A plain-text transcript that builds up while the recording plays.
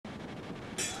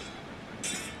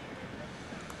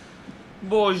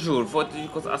Bonjour,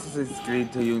 folytatjuk az Assassin's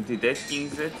Creed Unity Dead.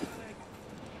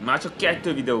 Már csak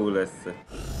 2 videó lesz.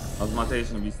 Az már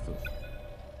teljesen biztos.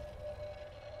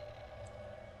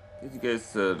 Tudjuk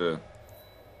először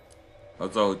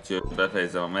azzal, hogy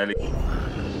befejezem a mellé.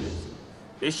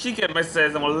 És sikerül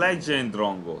megszerzem a Legend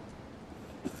rangot.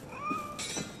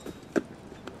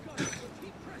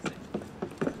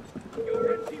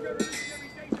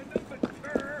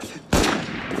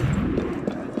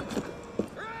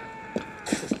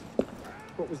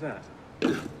 What was that?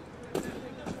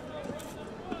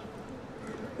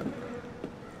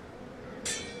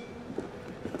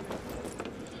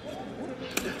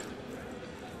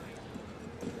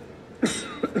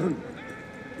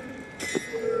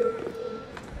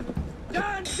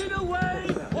 Dancing away!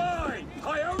 Why?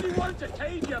 I only want to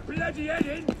cave your bloody head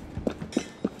in!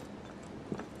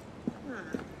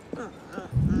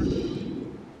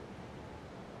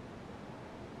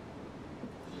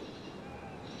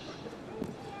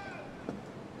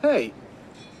 Hey,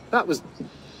 that was...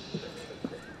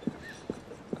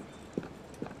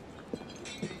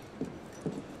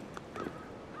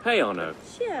 Hey, Arno.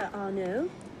 Sure, Arno.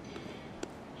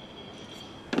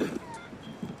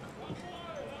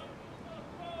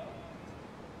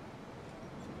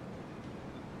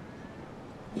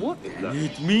 What is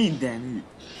that? Mindenütt.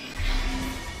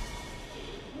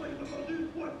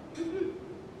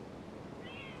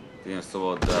 Tényleg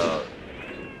szabad,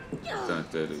 de a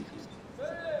törőjük.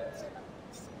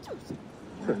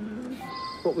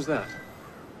 What was that?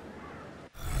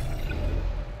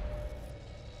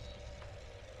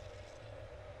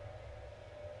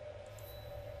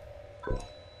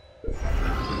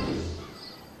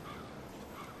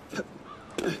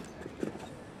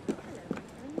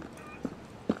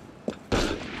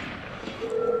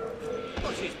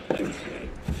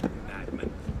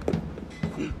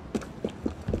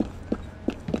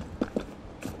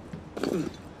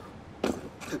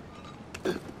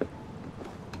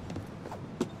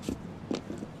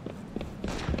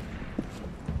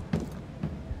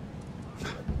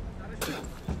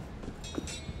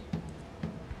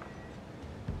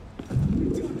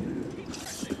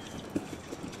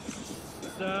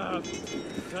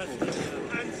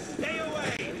 And stay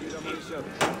away!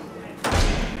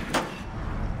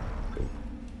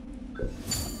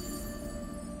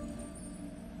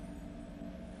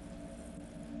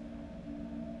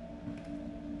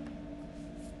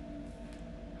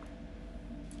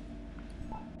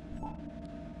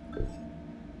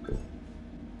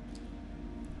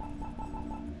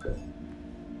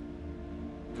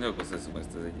 Jó, akkor szeszünk ezt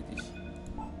az egyet is.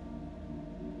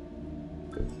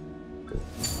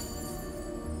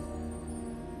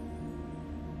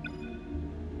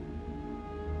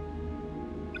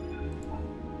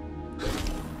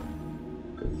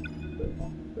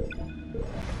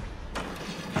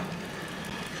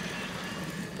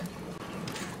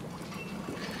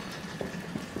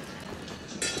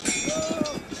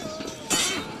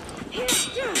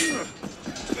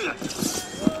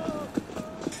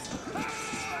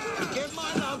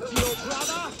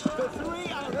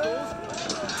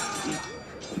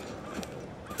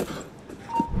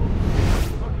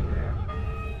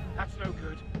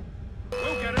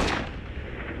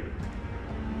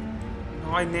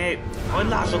 Hogy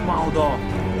lássuk már oda!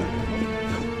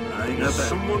 There's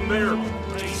someone there!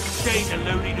 Stay the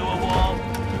loony to a wall!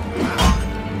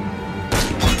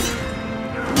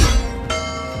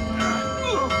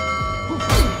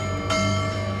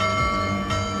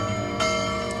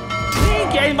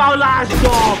 Minket már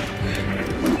lássak!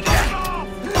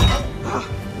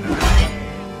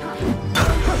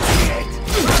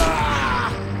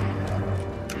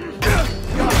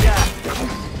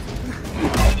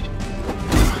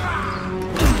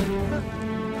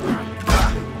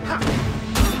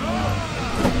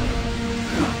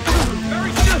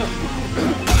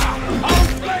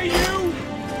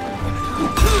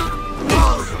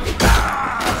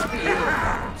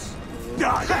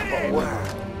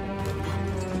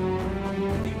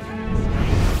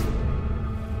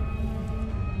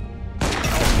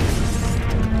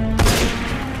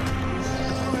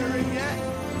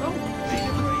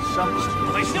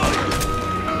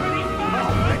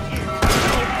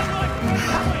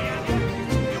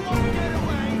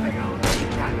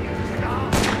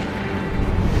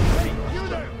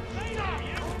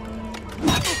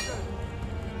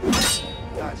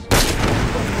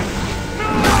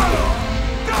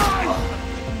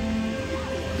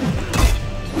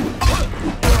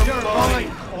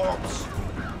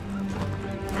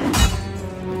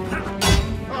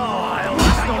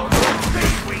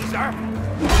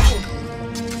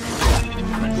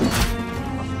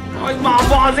 Hogy már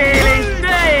van az élés,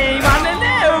 ne! Már nem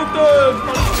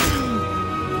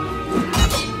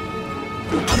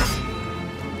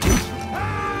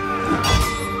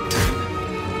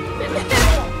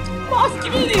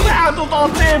váltott a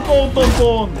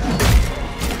célpontokon!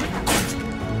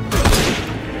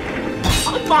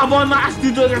 Hát már van más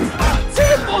ütöget!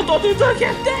 Célpontot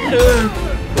ütögette őt!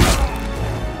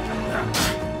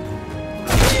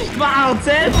 Nyisd már a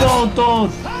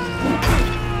célpontot!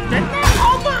 De nem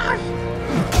a más!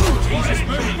 Jesus,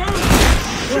 move!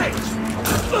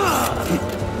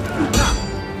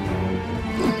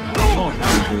 Most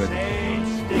nem tőle.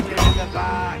 Stick it in the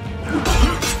back.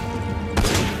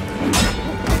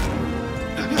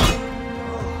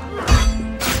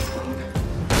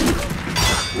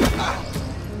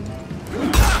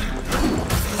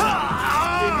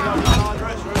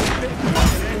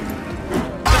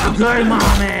 Dögölj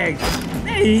már meg!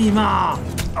 Ne íj már!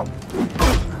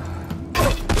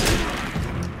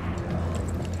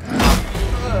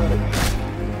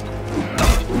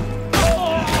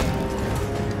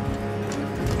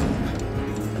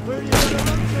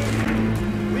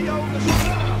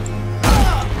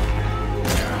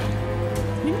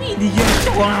 Mi mindig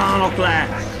jól állok le!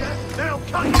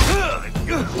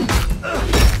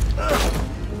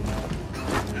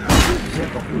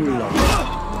 Ezek a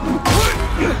hullám!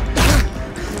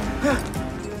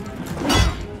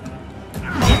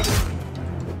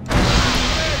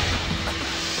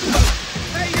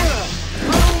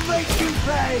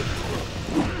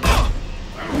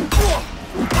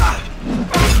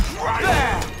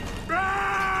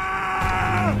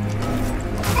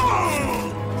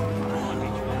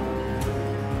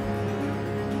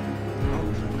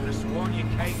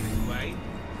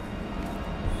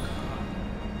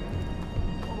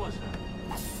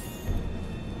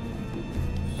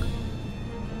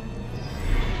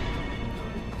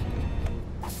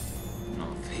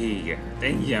 Vége,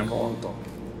 ennyien voltam.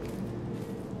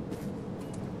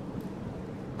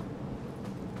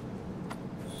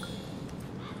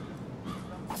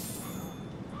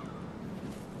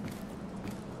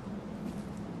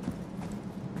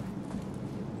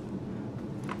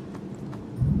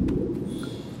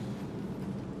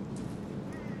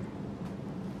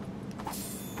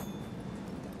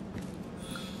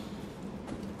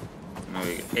 Na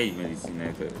még egy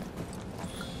medicinet.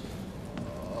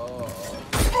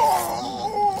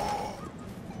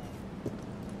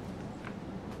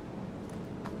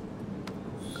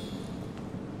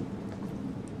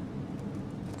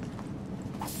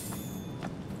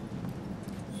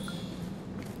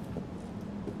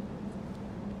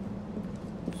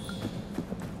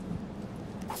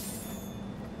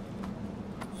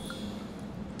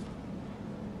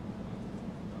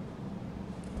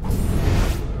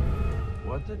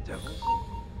 What the devil?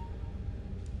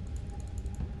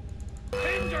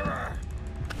 Hinderer!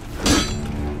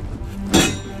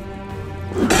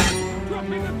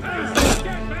 Dropping the pace!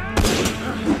 Get back!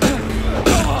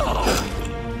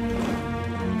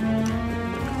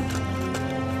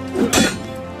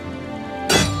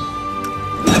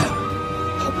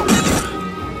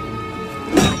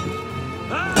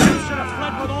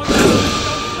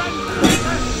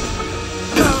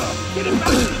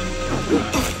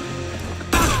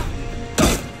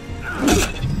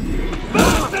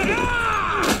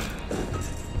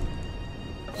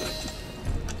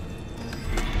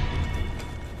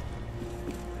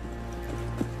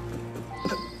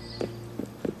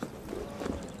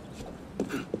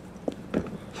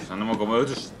 Nem magam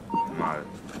ötös... Már...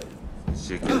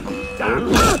 Sikerült.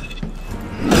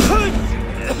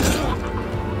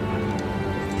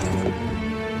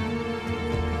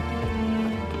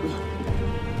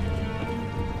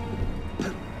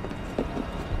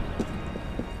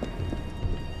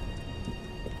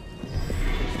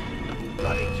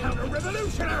 Bloody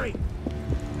counter-revolutionary!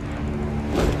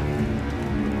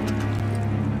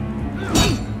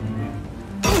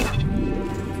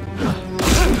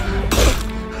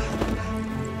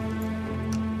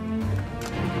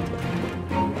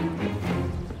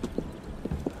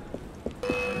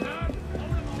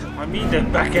 Már mindent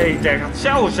bekerítek, hát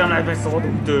sehol sem lehet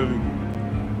megszabadulni tőlük.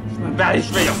 És már be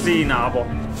is megy a színába.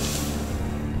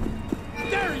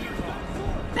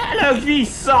 Ne lögj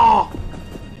vissza!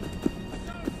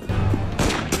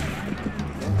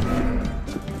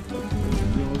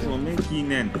 Józol, menj ki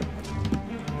innen!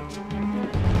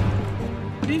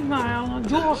 Vidd már onnan,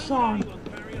 gyorsan!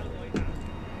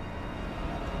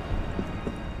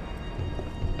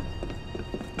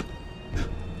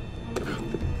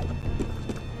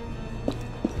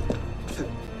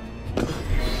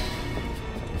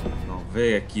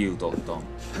 Végre kijutottam.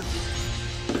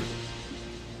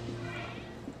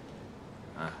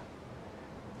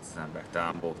 Szembe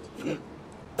támbolt.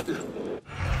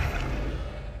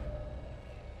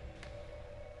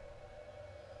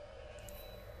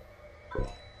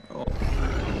 Jó,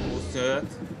 25.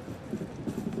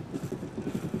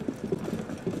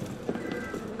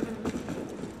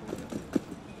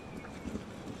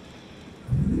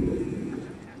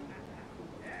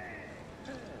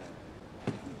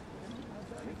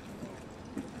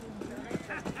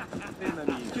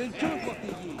 Quelqu'un doit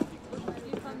payer.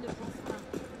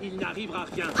 Il n'arrivera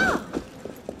rien.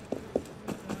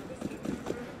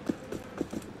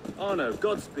 Oh no,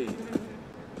 Godspeed.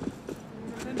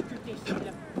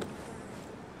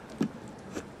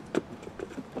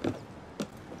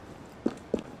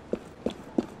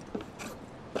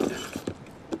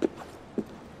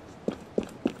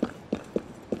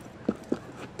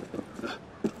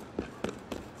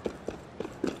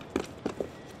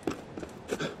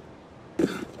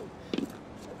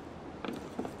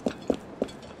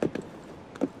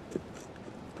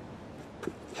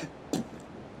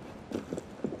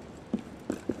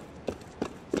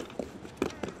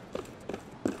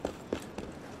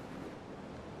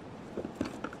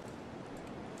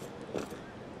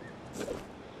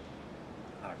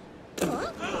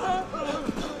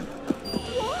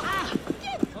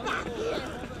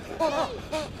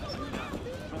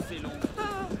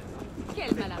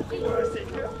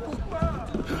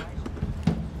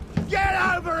 Get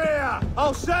over here!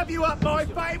 I'll serve you up my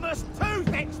famous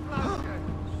tooth explosion!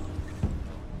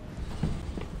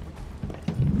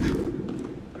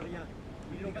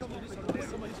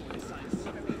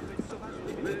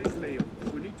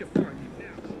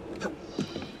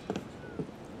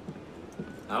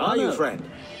 How are you, friend?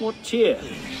 What cheer?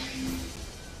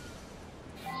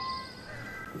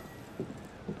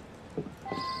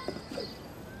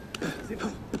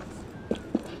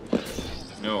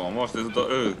 Jó, most ezután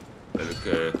ők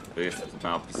részt vettük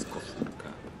már a piszkos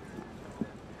munkát.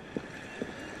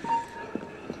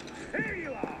 Here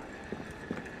you are!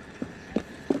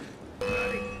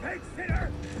 Bloody pig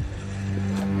sitter!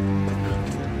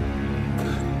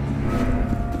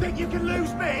 Think you can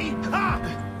lose me? Ah!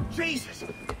 Jesus!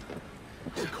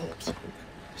 It's a corpse.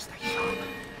 Stay sharp.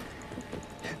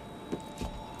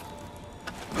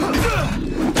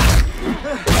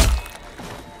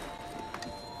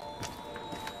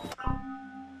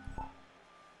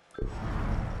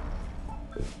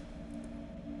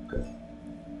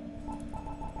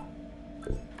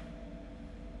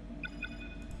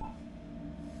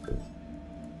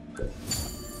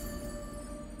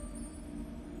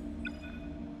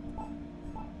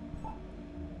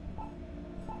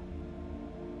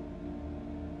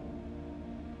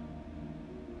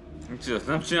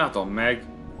 Nem csináltam meg.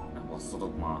 Nem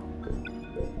basszatok már.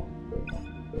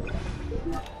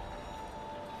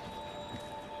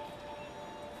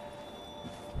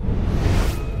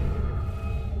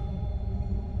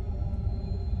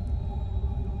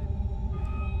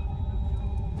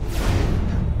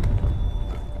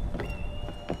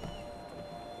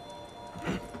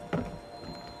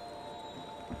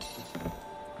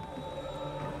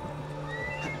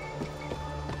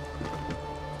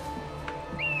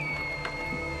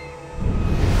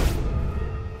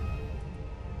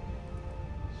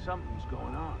 Something's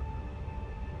going on.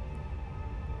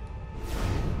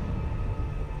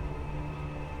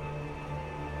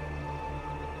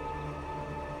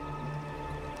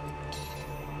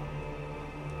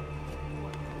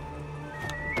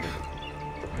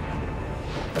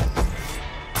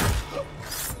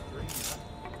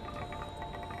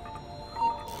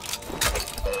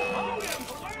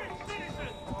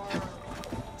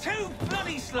 Too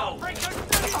bloody slow!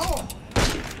 Oh!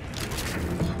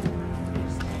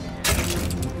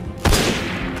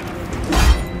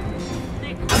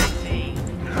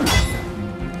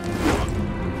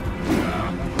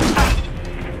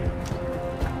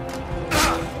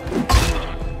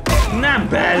 Nem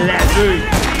belledőj!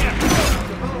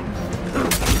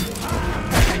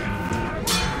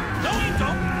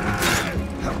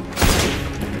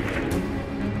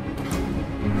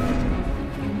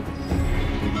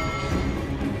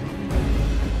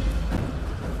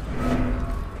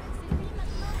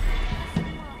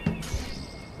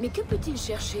 Mais que peut-il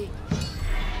chercher?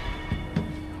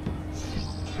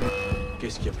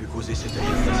 Qu'est-ce qui a pu causer cette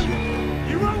agitation?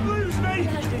 You won't lose me!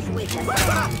 L'âge de jouer de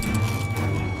la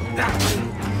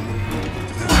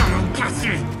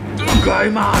Cassé!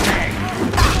 Gaimanek!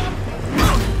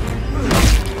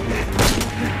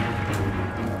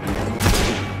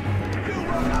 You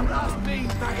will not last me,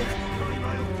 faggot!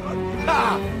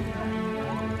 Ha!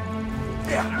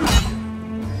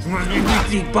 Most még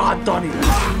mindig bántani!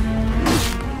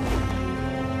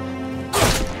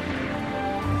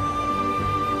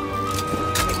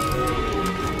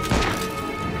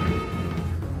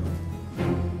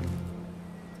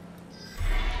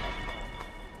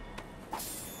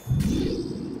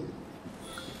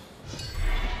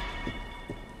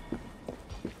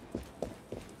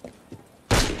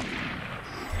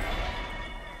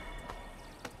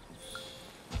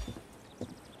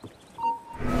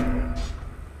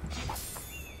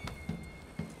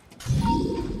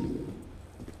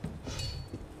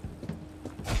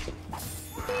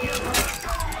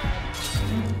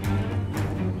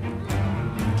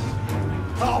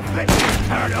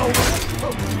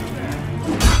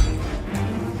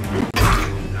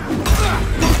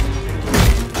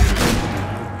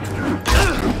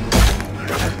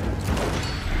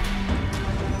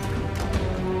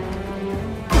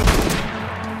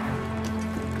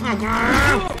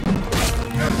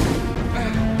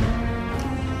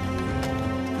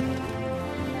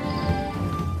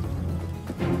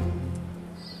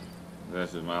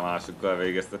 hogy már másokkal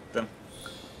végeztettem.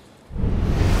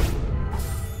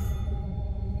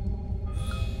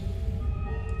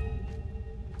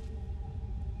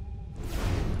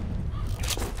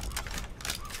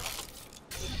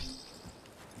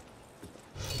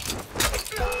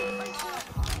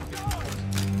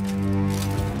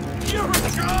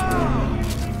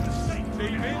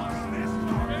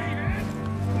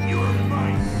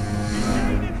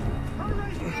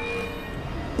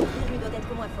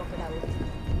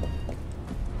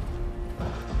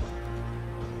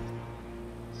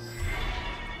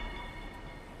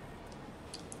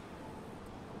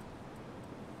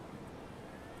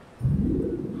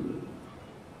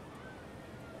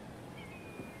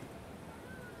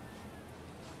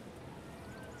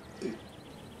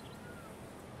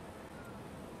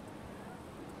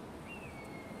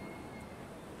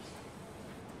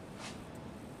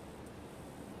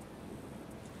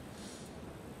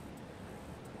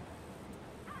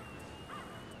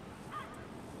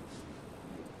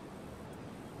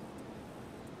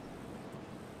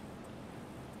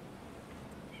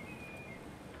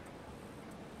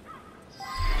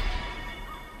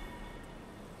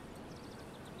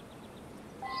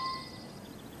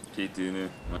 Két űnő,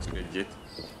 már csak egyet.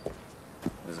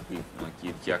 Ezek így majd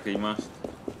kiírtják egymást.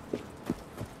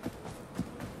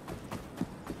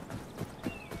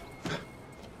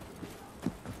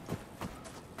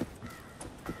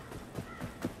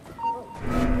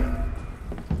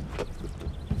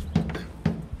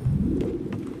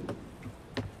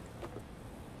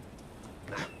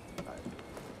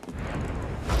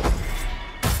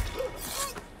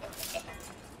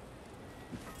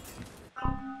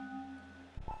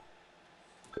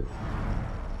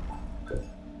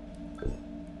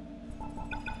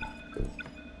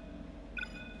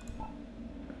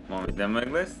 Ma minden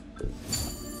meg lesz.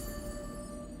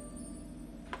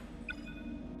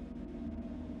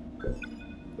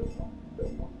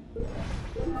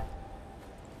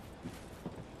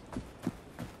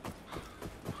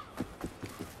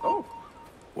 Oh,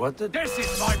 what the? This is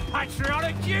my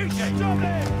patriotic duty. Stop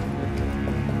it!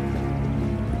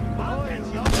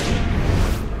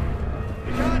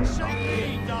 You can't shake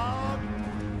me, dog.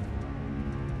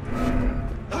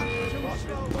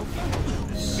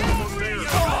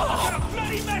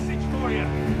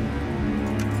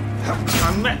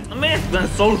 Miért nem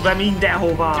szólsz be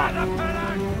mindenhová?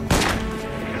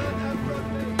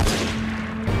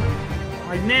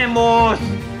 Vagy nem most!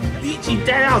 Nincs itt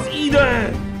el az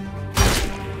idő!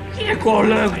 Ilyenkor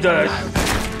lögdös!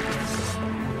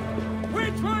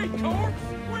 Which way, corpse?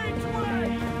 Which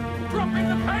way? Dropping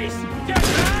the pace, get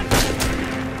back!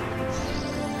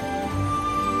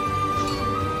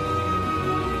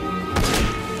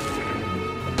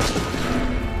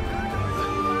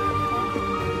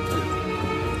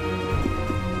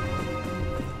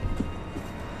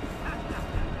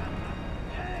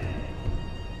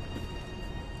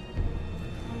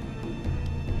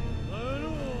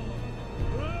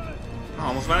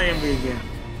 Most már legyen végén.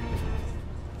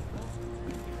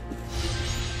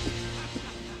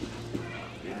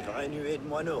 Une vraie nuée de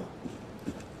moineaux.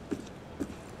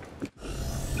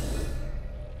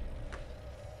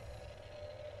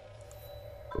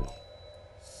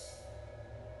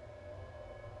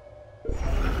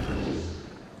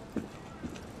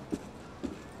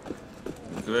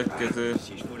 Következő.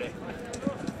 Si je voulais.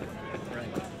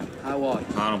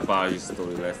 3 pázsi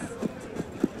sztori lesz.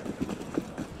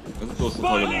 Az utolsót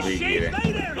hagyom a végére.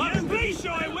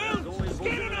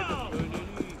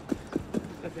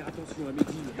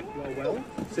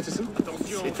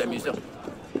 C'est amusant.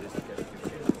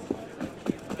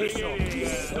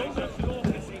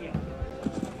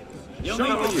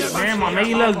 Nem, ne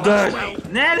lögdös!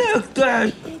 Ne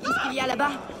lögdös! Qu'est-ce qu'il y a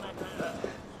là-bas?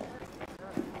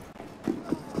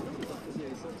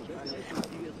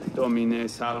 Domine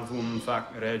salvum fac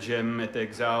regem et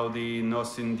exaudi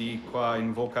nos indiqua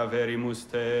invocaverimus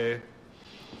te.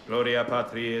 Gloria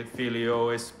Patri et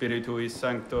Filio et Spiritui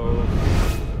Sancto.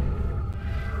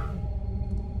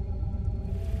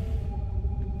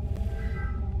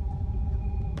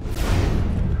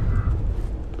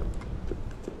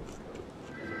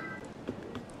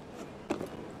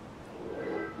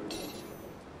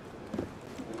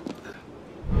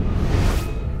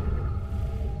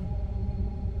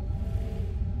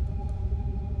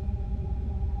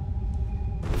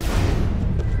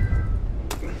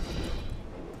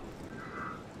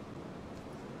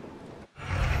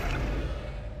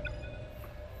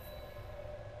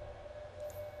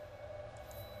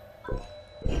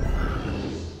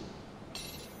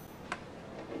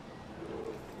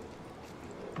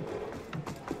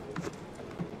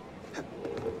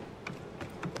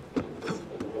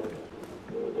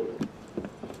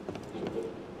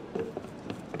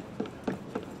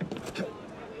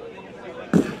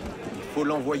 faut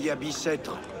l'envoyer à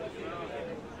Bicêtre.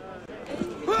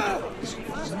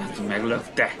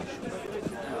 Meglökte.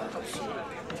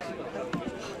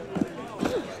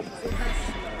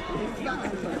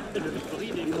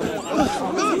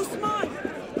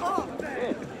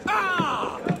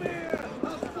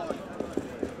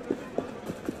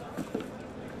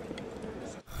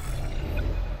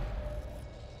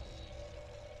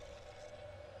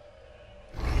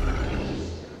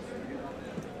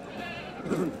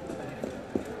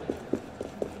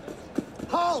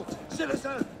 Halt,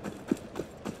 citizen!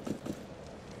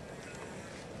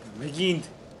 Megint.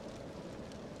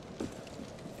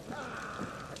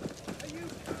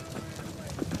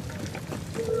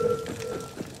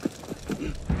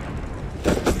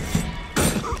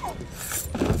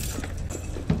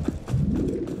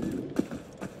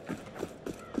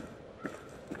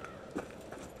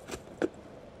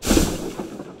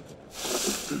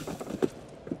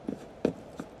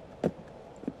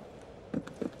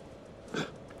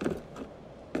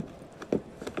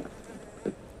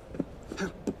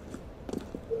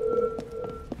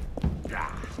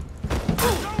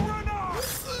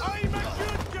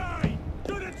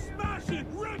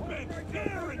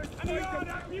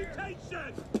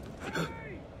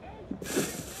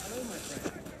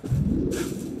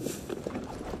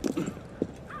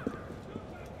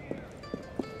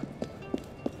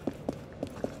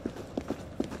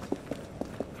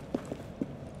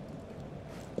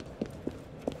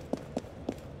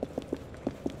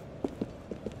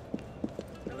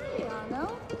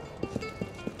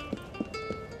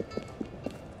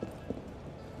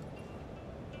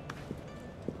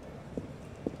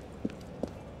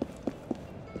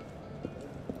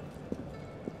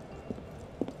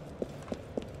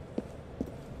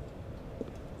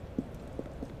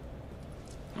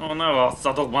 Ó, ne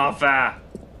vasszatok már fel!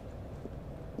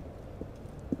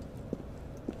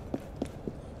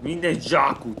 Mindegy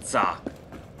zsákutcák!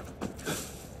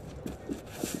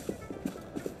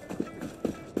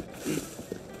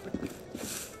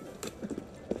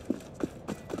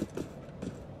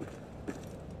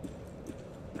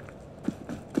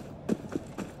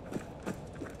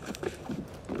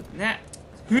 Ne!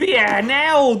 Hülye,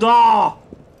 ne oda!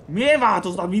 Miért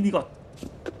változtat mindig a...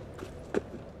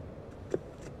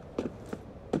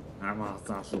 Nem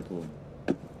választásokon.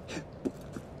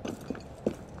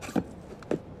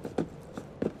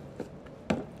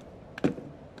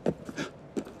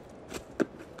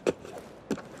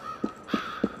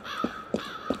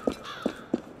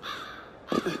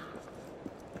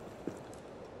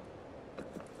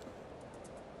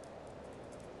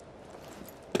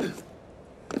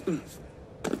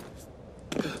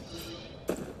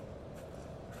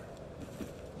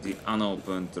 The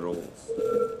unopened rolls.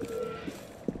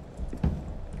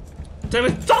 Te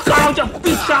még takarodj a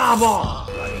picsába!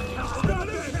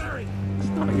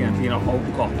 Na, ilyen fina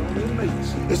hauka.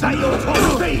 Is that your top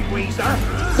speed, Weezer?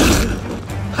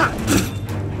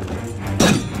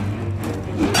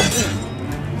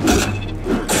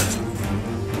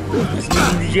 Ez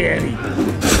mindig éri.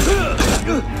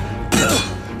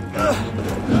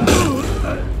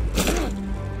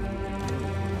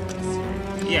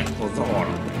 Ilyenkor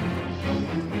zavarok.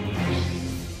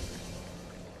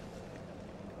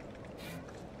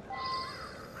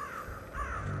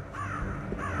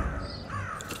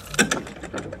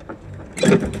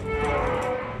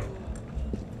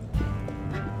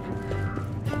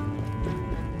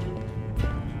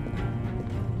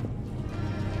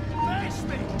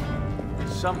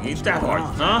 Itt te vagy,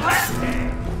 na? What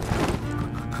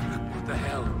the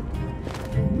hell?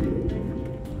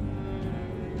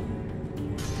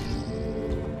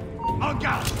 On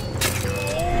go!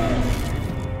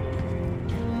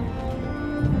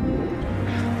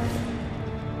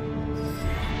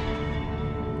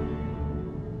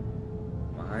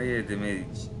 Hayır demedik.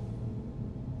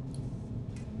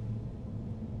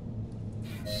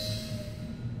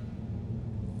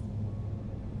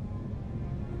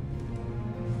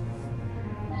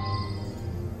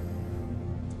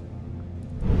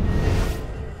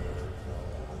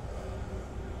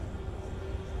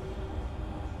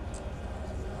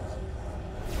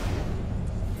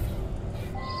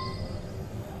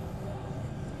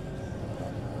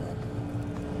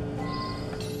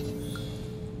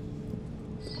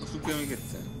 Tudja még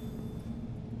egyszer?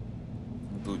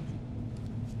 Tudjuk.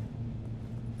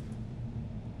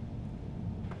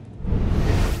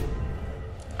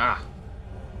 Ah!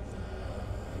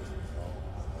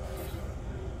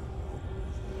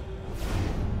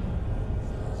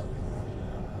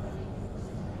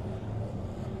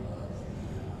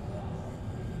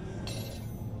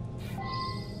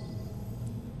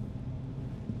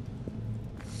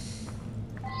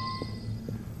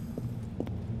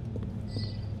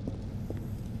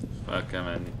 Fel kell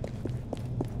menni.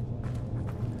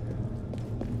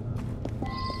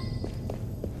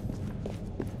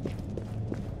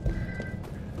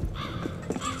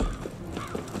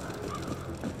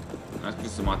 Hát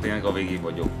köszönöm, már tényleg a végig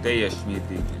vagyok. Teljes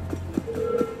mértékben.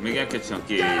 Még el kell csinálni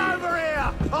két.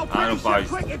 3 pár.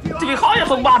 Ti még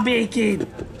halljatok már békén!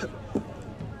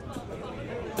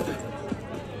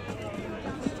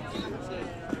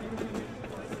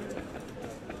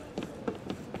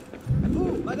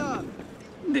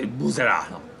 De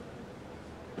buzerálnak.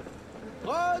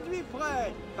 Produit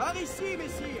prêt. Par ici,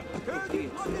 messire. Que du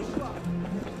premier choix.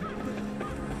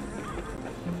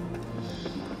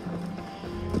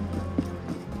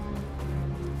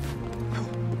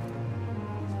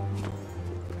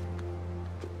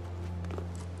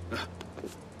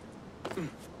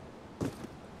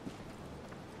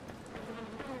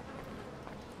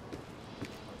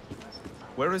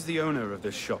 Where is the owner of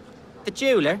this shop? The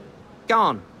jeweler?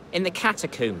 Gone. In the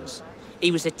catacombs.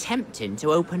 He was attempting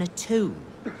to open a tomb.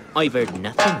 I've heard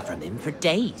nothing from him for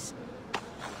days.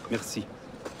 Merci.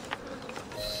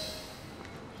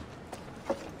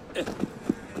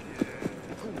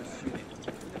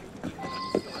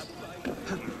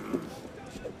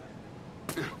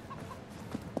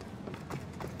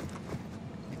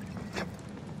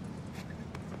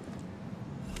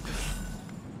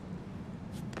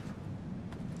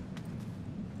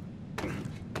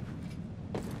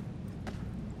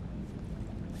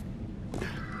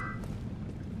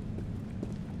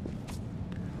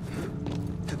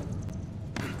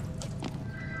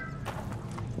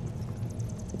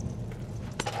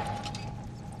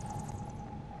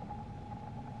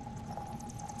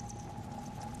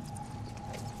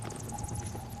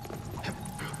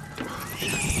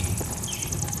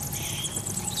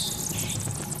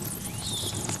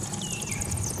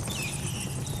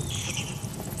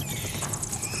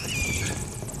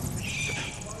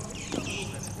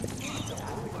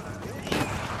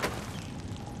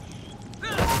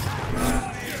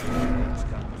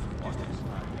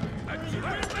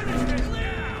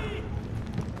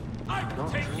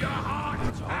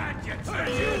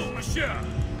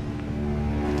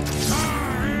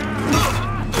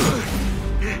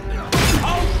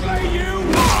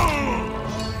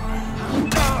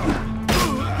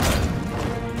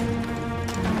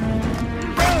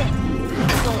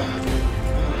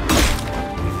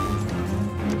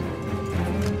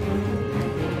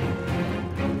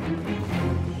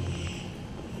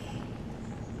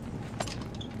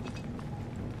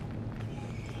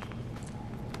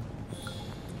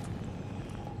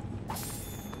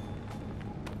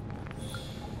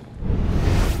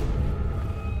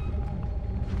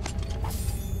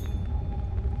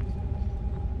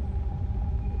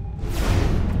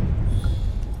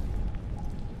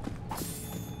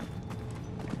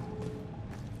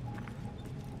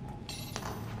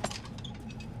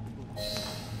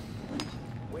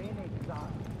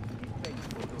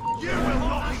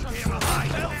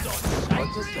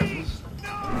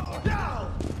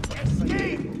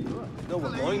 No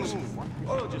one minds.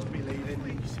 I'll just be leaving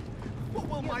these. What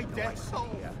will my debt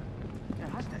solve? It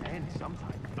has to end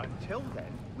sometime. Until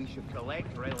then, we should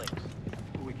collect relics.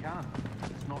 But we can't.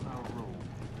 It's not our role.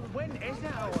 When is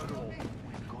it our role?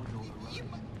 We've got all the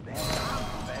relics. I'm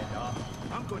fed up.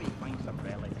 I'm going to find some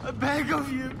relics. I beg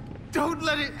of you, don't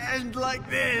let it end like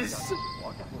this.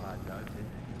 What? Well, I doubt it.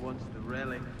 He wants the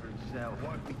relic for himself.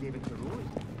 What if we gave it to Rose?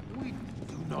 We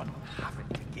do not have it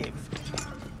to give.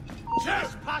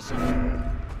 Trespasser!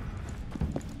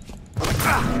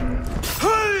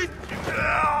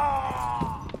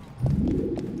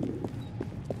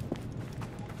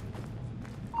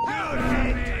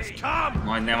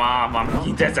 Majdnem már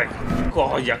megint ezek. Akkor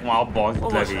hagyják már abba az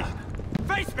ütlevét.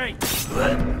 Face me!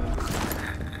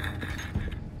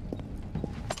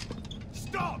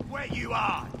 Stop where you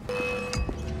are!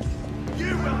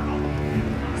 You will not!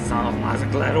 Szállnak már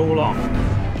ezek le rólam.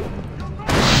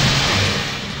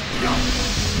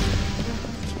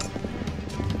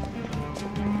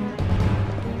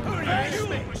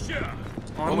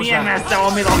 Milyen messze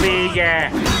van még a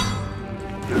vége?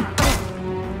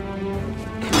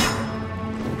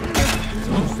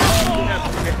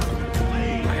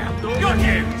 Got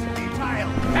you!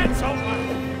 Heads over!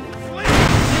 Flee!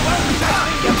 You won't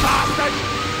die, you bastard!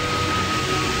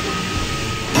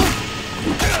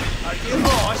 Are you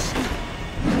lost?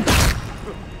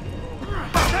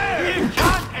 You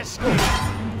can't escape!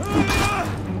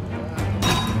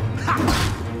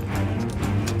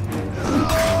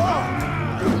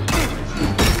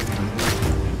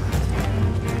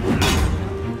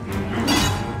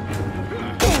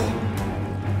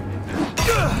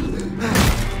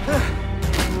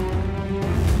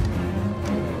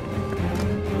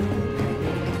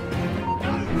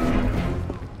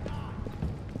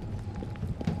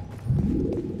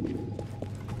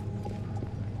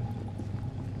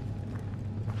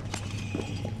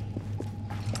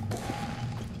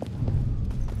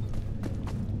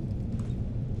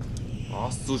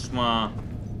 Basszus már!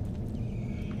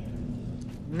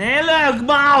 Ne lögd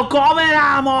már a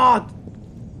kamerámat!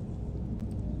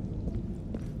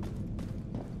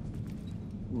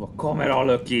 A kamera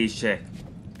lökések.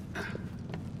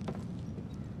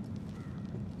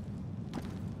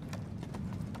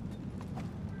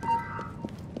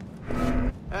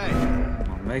 Hey,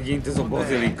 Megint ez a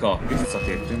bazilika.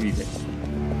 Visszatértem ide.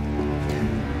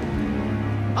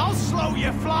 I'll slow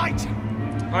your flight.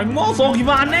 Aj, mozogj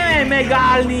már, ne menj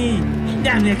megállni!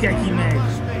 Mindennek ki meg!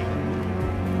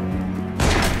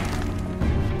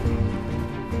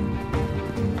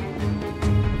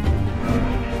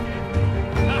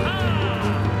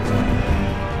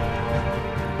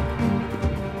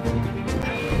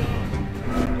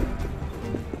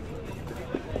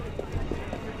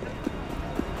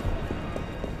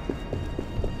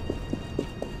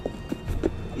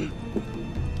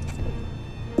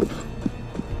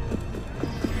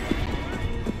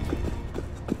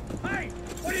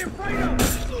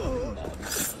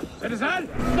 Citizen,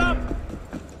 stop!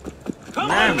 Come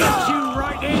Nem. on, get you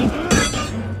right in!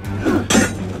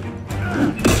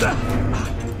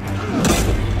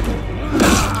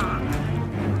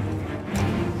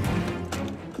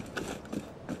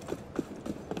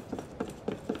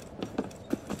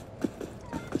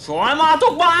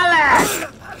 Szóljátok már le!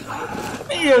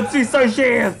 Mi jössz vissza és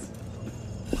érsz?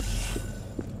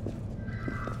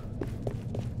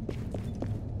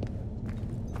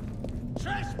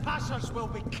 Trespassers will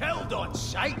be killed on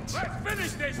sight. Let's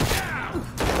finish this now!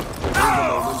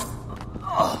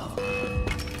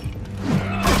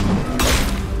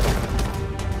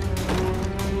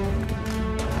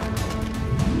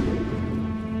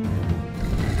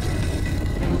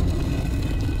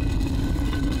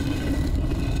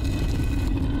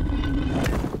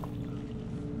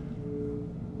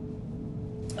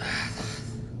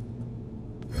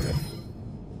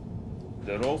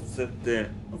 De rossz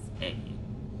de az ennyi.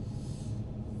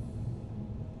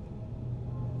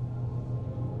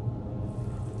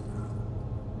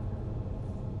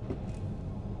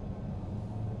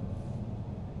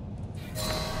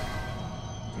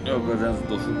 Jó, az az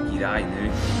utolsó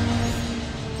királynő.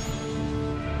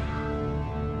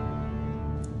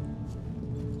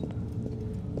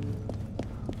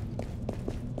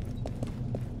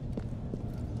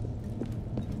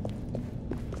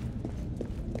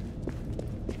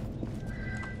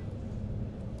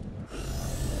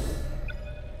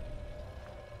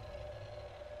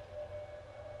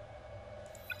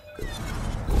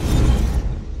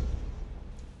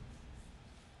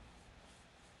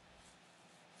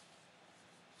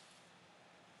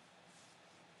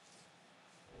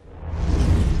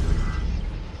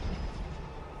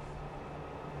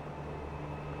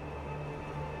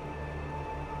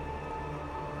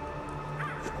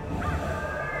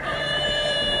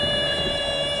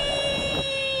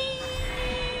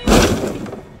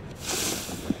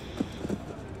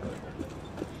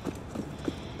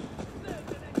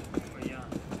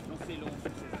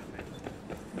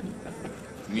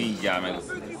 Mindjárt meg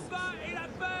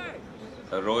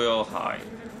a Royal High.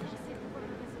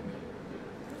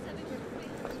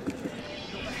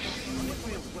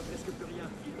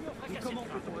 Comment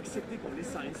peut-on accepter qu'on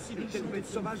laisse ainsi de telles bêtes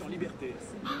sauvages en liberté?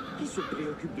 Qui se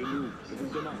préoccupe de nous? Je vous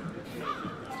le demande.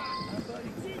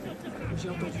 J'ai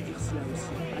entendu dire cela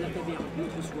aussi, à la taverne,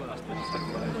 l'autre soir.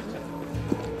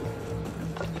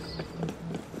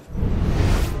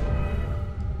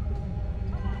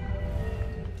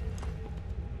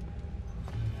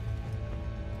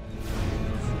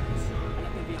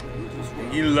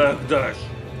 Illetves!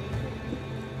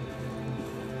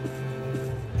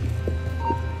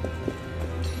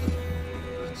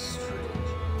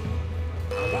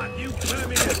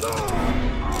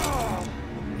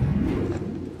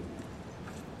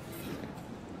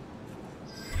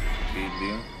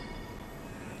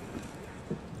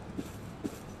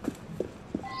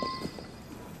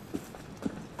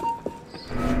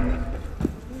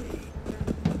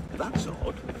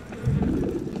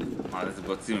 Ezek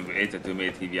a címekben értető,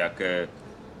 miért hívják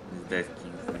Dead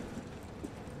Kingsnek.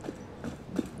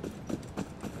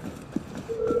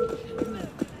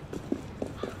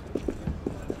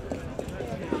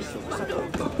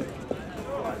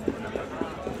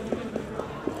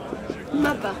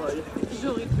 Ma parole,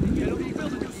 j'aurais pu. Alors, il peur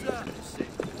de tout cela.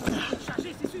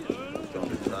 Chargez, c'est sûr!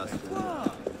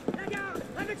 La garde,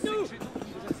 avec nous!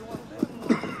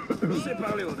 Je sais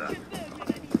parler aux dames.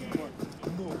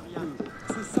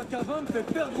 Ce sac à vin me fait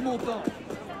perdre mon temps.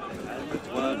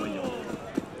 Calme-toi, voyons.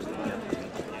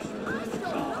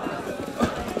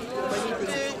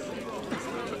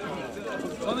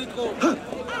 J'en ai trop.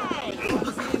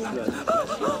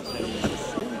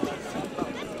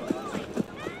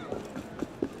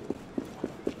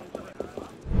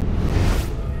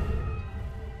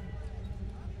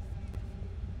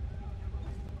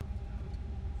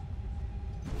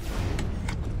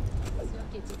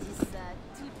 tu dis ça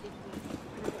toutes les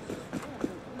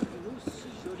Aussi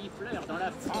joli fleur dans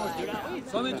la frange de la rue.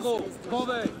 100 métros, m'en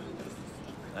vais.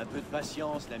 Un peu de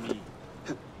patience, l'ami.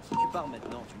 Si tu pars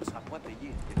maintenant, tu ne seras pas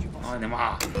payé. Et tu penses... Oj,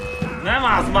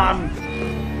 nemász, man!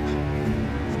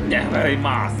 Nie, very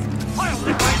masz. I'll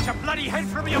liberate your bloody head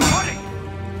from your body!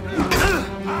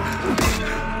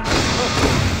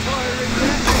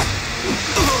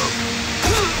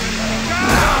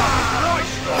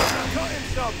 Cut him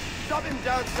some! Stop him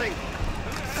dancing!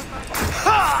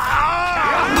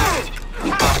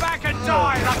 Come back and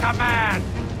die like a man!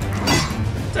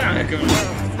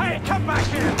 Hey, come back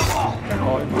here!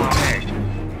 Oj, Marek.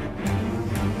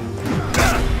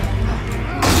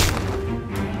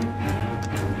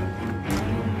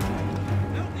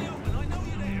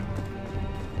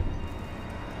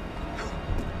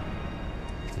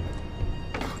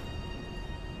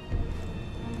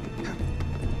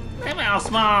 Nemász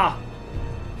már!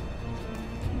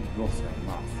 Rossz vagy,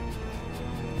 mász.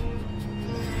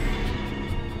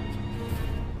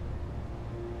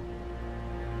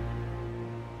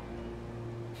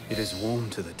 It is warm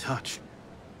to the touch.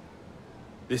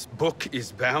 This book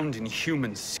is bound in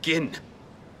human skin.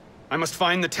 I must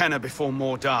find the tenor before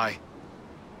more die.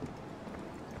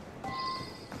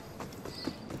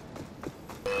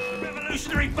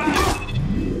 Revolutionary battle!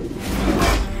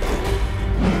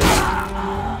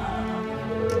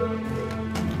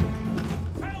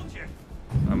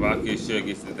 Ha valaki is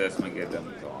segít, de ezt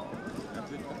megérdemli talán.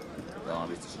 Talán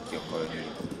biztos, hogy ki akarja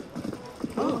nyújtani.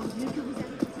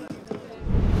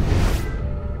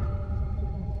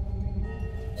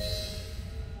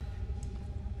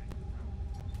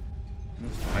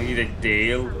 Megint egy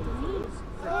tél.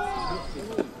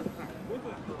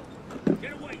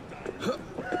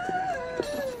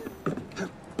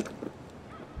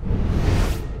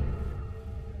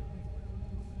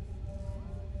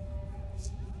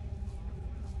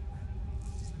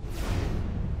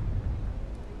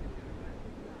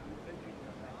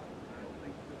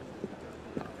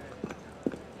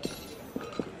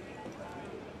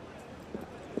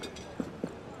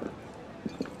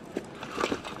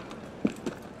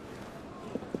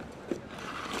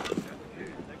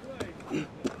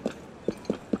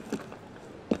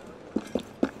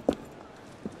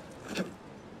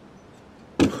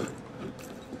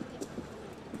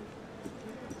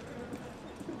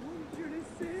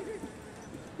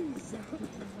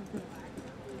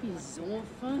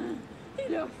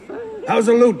 How's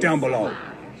the loot down below?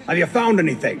 Have you found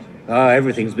anything?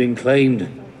 Everything's been claimed.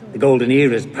 The golden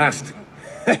era's past.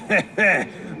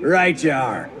 Right you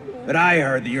are. But I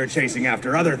heard that you're chasing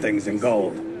after other things in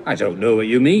gold. I don't know what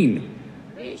you mean.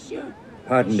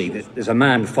 Pardon me, there's a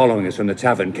man following us from the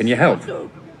tavern. Can you help?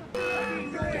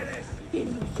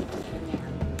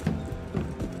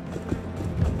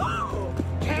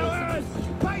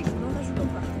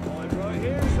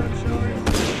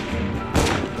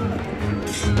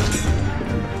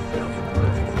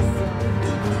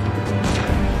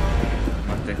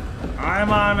 I'm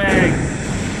on me!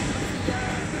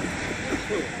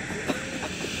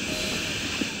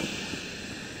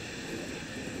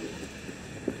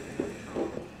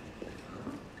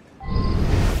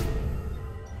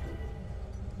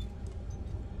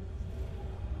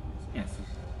 Yes.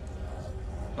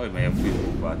 Hogy melyek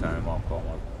fűzőkbe nem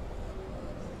alkalmaz.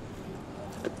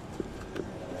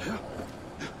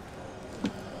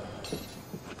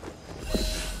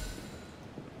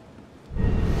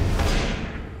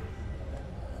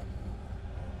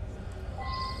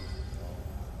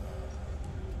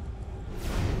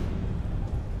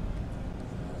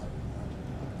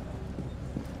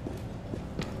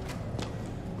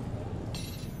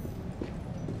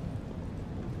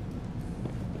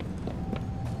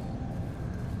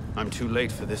 I'm too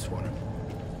late for this one.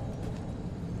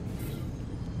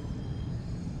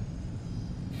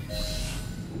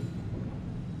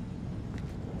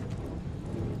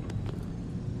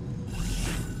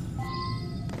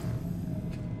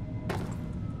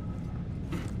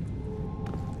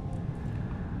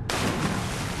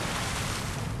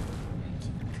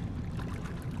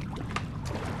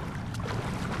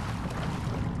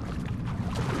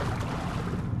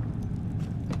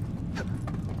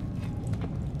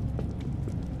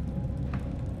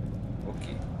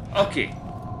 Oké.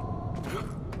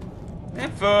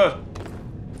 Nem föl!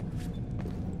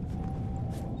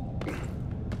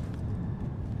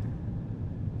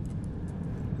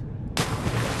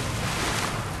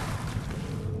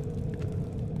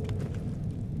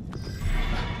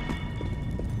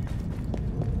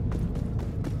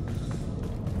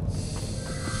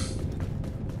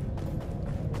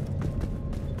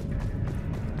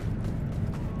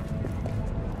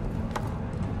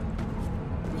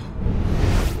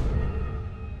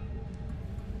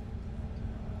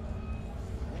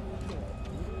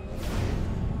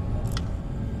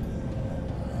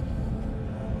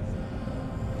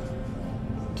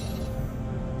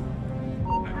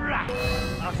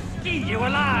 skin you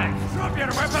alive! Drop your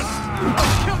weapon!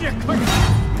 I'll kill you quick!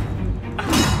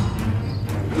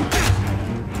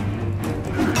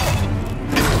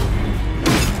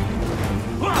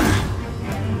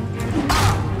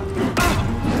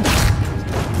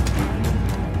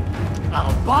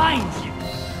 I'll bind you!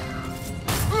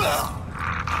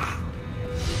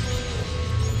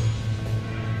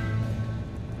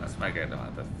 Ezt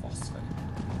megérdemelted, faszfej.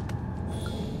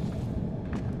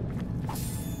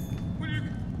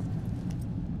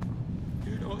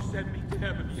 Do not send me to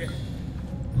heaven yet.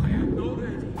 I am not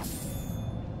ready.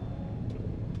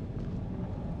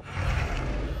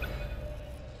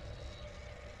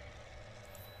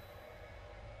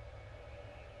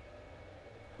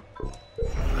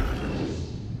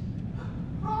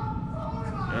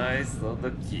 Nice,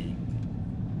 oda ki.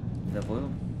 De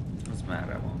vajon? Az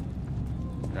merre van?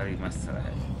 De elég messze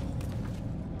lehet.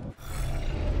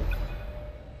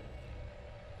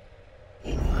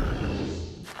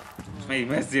 És még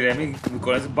messzire, még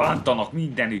mikor ezt bántanak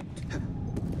mindenütt.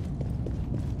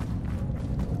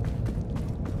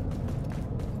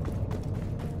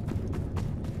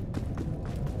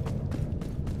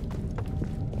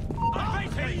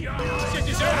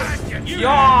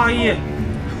 Jaj!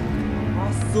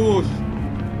 Basszus!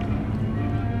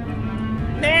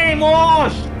 Ne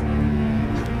most!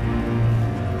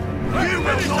 You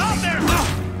will not there!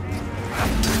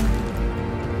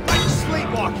 I'm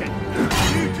sleepwalking!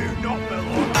 You do not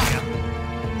belong here!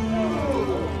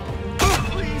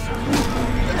 Please!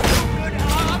 There's no good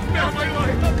heart! No, my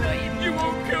life! You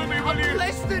won't kill me, will you?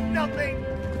 Less than nothing!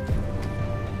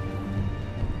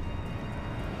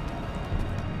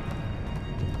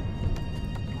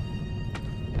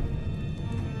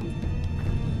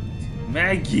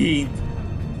 Megint!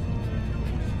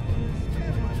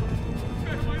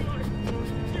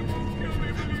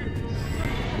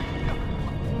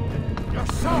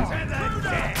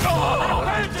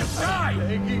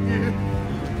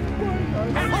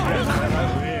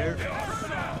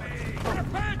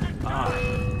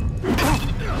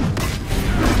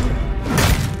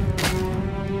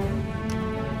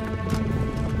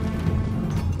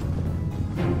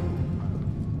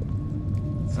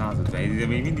 De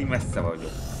még mindig messze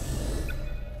vagyok.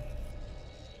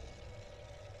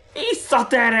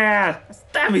 Visszaterel! Ezt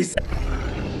nem hiszem!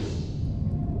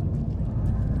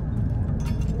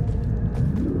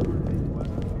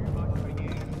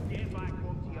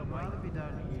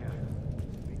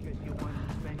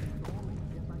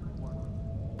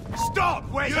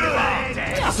 Stop where you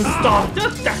are! Azt a stop!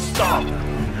 Jöttek stop!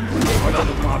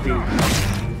 Hagyjatok már végig!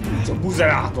 Csak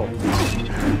buzerátok!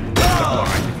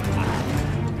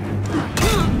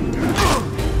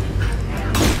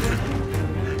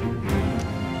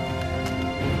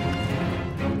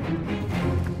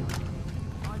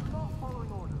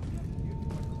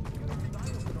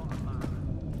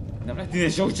 Nem lehet innen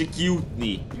sehogy se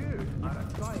kijutni.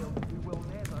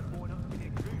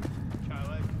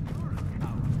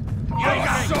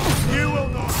 You will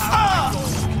not have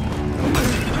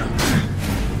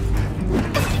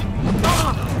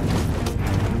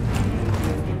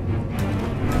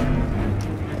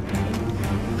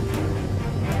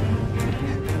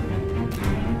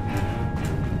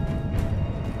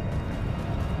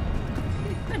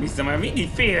Nem hiszem, hogy mindig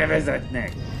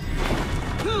félrevezetnek.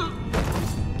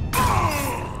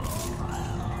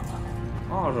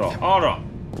 Arra, arra!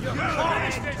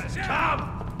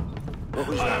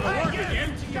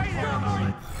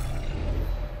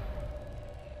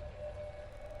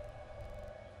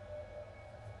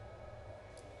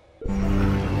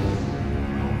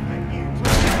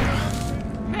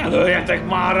 Ne lőjetek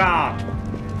már rá!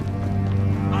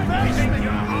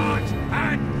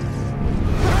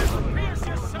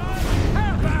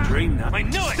 dream now. I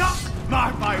knew it! Stop!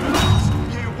 Mark my words!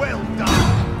 You will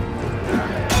die!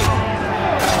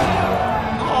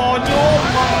 Oh no!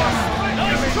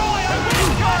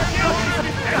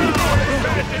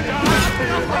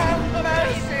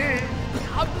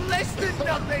 I'm less than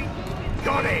nothing!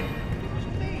 Got it!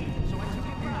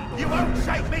 You won't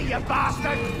shake me, you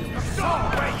bastard!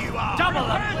 Stop where you are! Double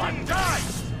the blood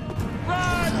dice!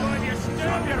 Run when you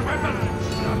stop your weapon!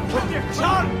 Put your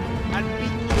tongue and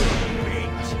beat your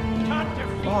feet!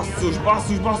 Basszus,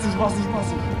 basszus, basszus, basszus,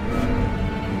 basszus!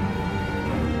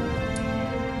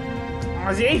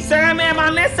 Az ég szerelmére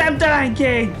már ne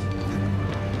szemtelenkedj!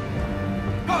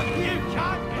 But you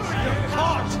can't miss your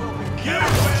part! You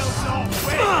will not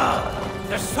win!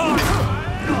 The sword!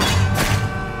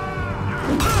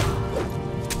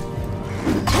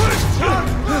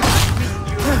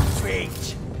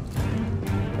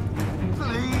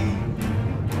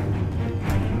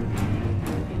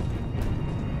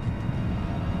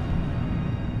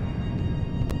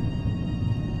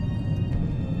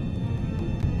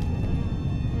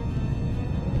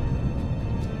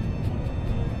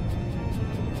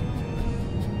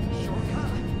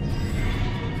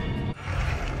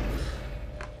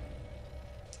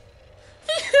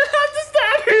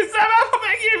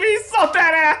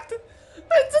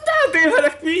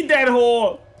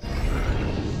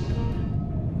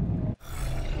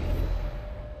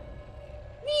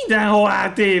 Mindenhol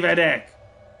eltévedek!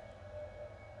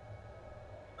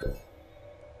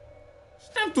 És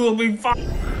nem tudok még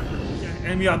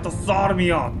emiatt a szar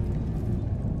miatt!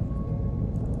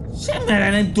 Semmire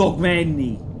nem tudok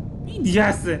menni! Mindig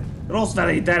ezt rossz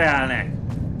felé terelnek!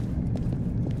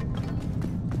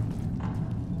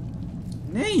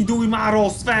 Ne indulj már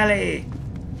rossz felé!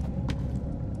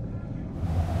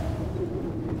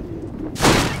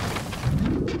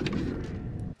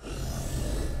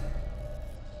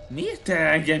 Miért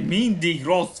terel engem mindig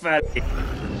rossz felé?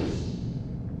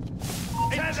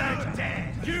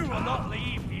 You will not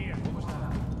leave here.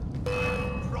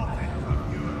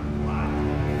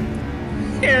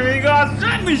 Én igaz,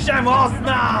 semmi sem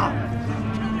használ!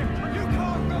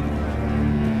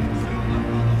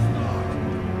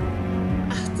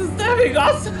 Hát ez nem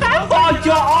igaz, nem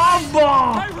hagyja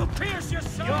abba! I will pierce your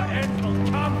soul. Your end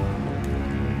will come.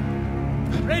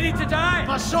 Ready to die?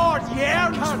 My sword,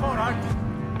 yeah? Come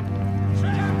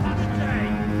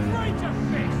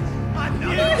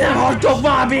Nem hagytok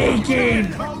már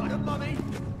békén!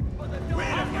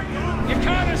 You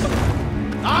can't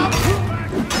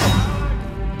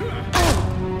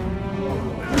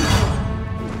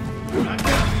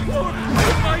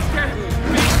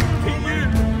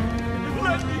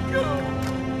let me go.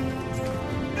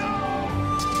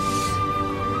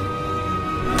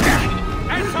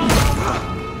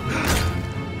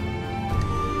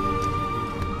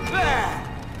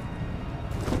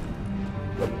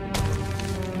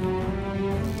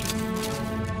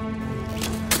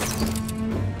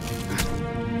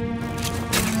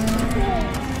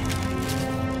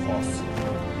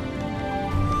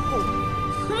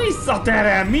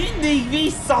 Visszaterel! Mindig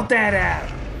visszaterel!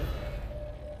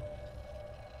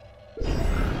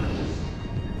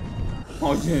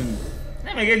 Hogy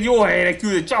nem meg egy jó helyre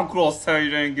küld, csak rossz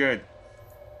helyre enged.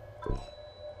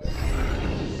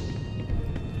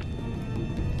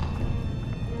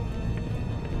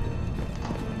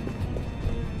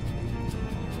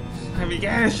 Még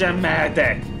el sem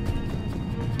mehetek!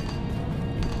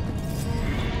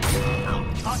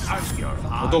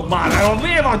 Adok már el,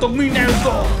 miért vagytok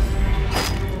mindenhol?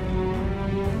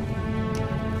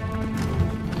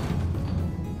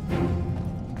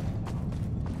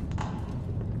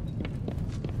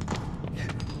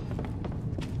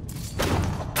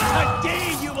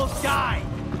 Today you will die.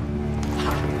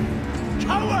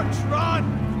 Cowards,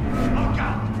 run!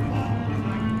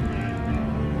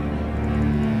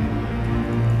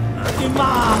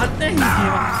 Már, ne higgyél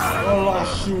már!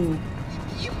 Lassú!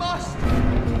 You must.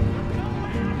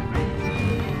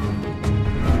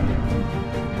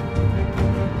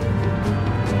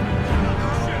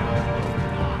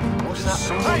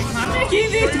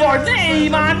 Megint itt vagy! Ne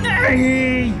már, ne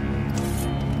higgy!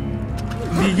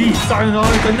 Mindig visszajön,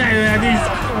 hogy ne jöjjön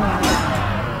vissza!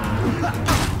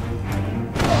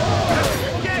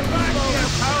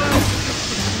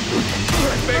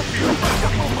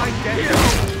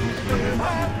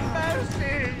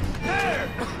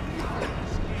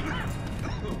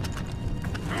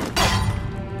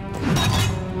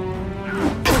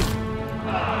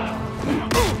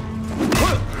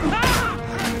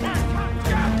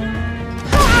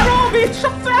 Robit,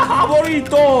 csak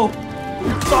felháborító!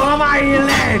 Szóval már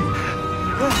éled!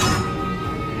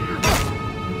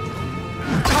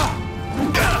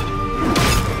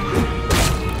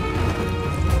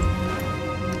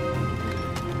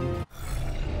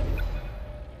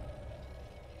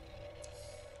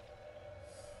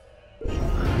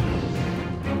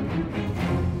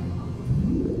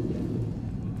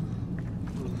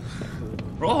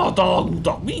 Rohadt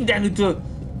alagutak, mindenütt!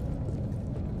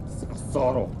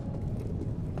 Szarok!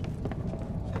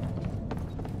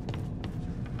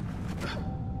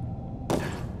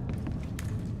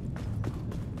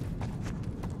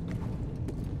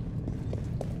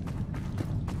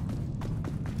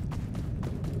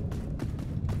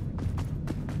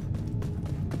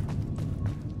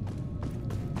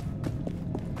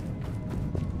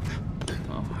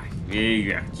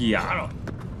 Végre kiállok!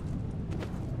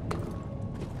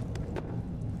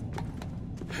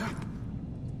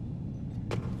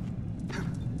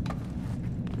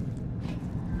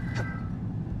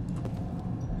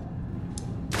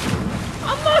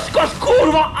 A mocskos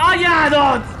kurva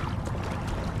anyádat!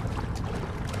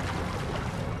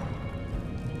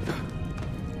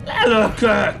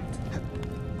 Lelökött!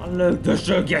 A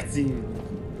lögdösög geci!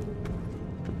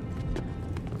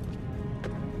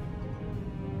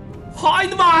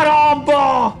 Hagyd már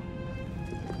abba!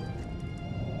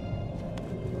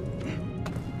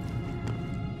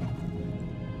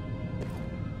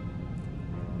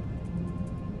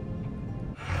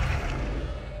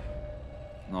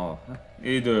 No,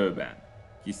 időben.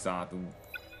 Kiszálltunk.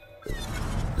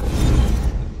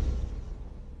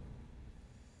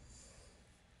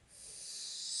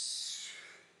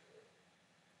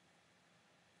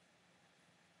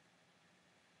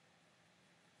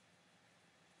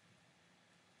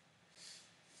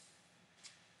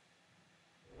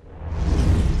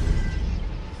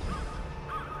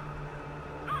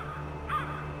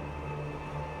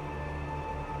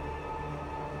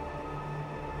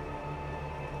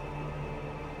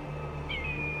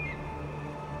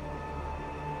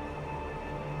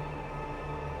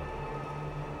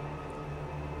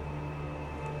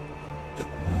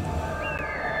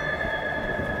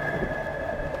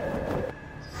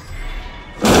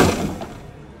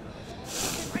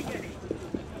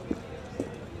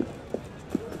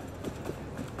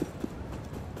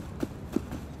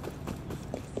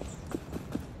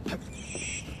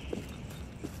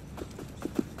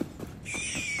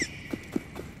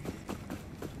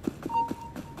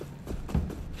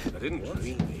 I didn't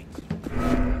dream it.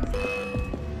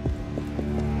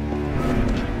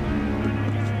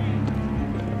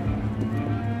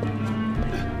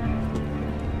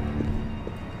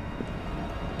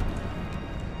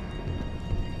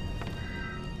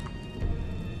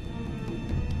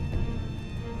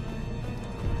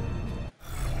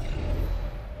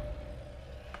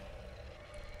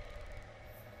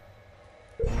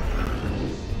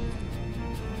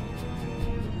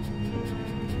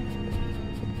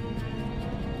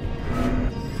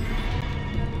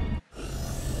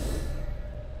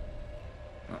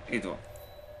 Itt van.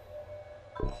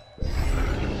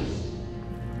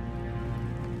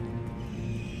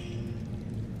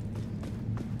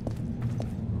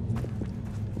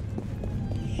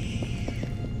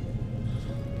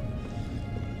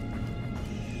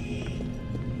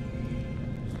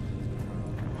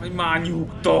 Hogy már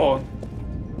nyugton!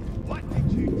 What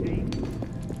did you take?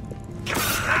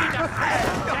 Ready to fail,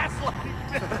 just like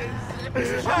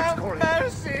this. Have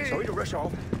mercy! Sorry to rush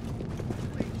off.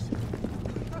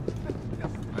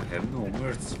 I have no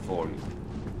mercy for you.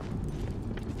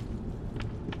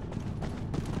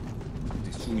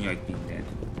 Te szúnyadj minden.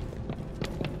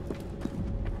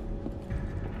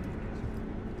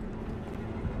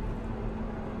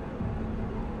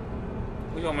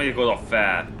 Hogyan megyek oda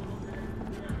fel?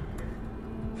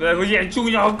 Főleg, hogy ilyen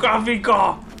csúnya a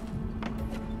grafika!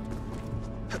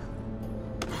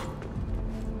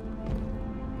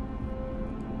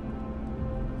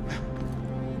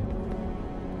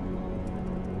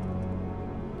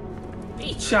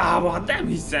 Picsába, nem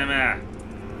hiszem el!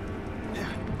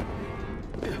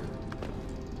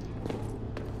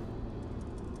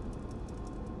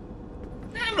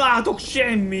 Nem látok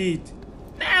semmit!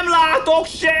 Nem látok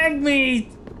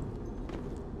semmit!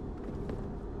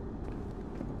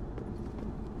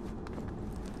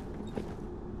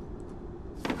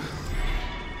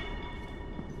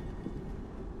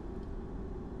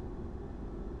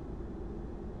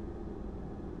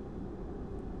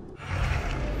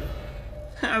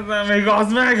 Ezzel még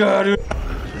az megörül!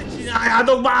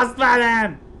 Csináljátok már azt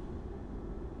velem!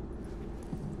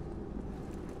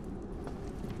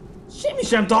 Semmi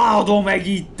sem található meg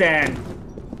itten!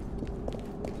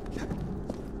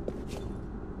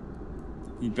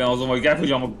 Éppen azon, hogy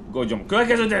elfogyam a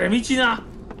következőt, erre mit csinál?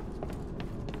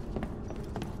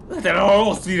 Hát erre a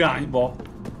rossz irányba!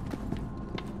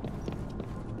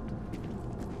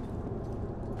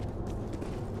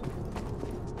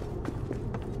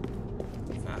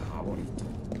 Felháborító.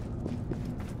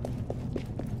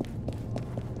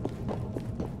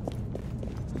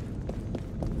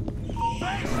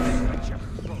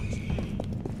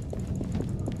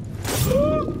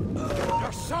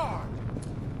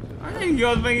 Hát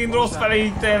igaz, megint rossz felé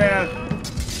hittél el!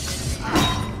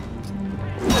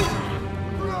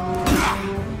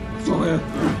 Szóval,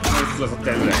 ez az a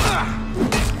terület.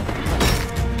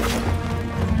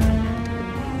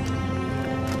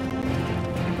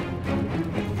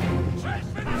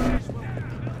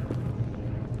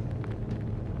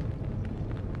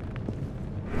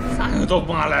 Szálljatok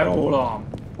már le rólam!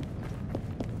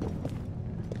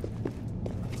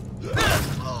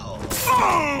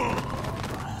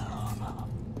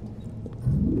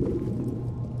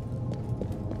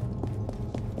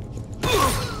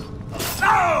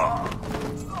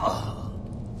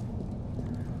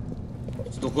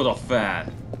 Tudok oda fel!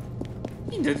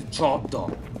 Mindent csapda!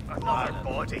 Another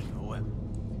body.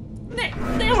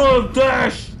 Ne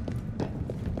öltös!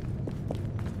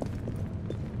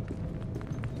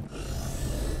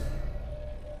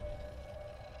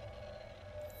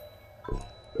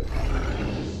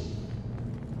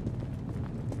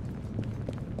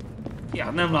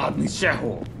 Ja, nem látni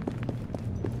sehol!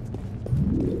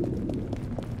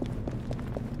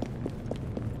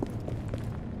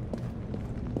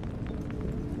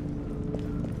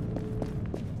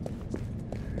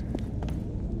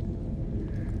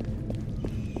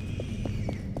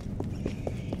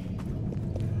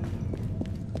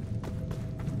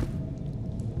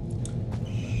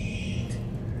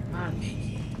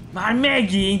 Már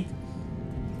megint!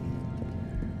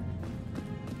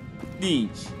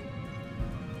 Nincs.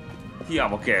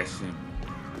 Hiába keresünk.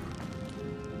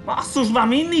 Basszus, már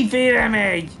mindig félre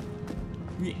megy!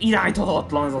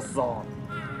 Irányíthatatlan ez a szar.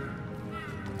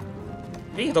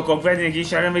 Mit akarok venni neki,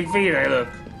 és erre még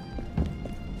félreelök?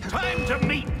 Time to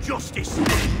meet justice!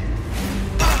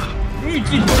 Mit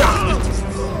justice?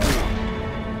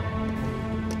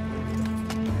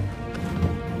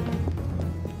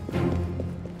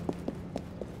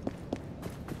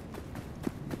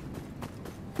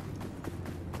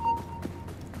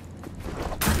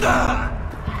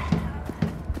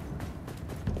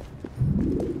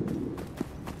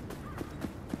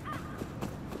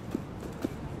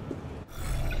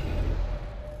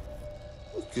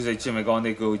 Közelítse meg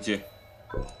annélkül, hogy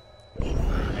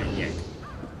menjek.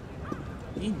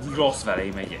 Mindig rossz felé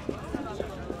megyek.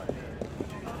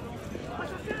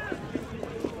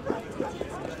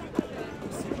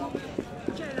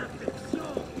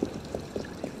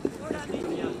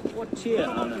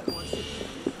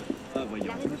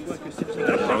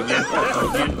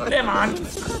 De már!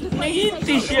 Még itt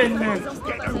is jönnek!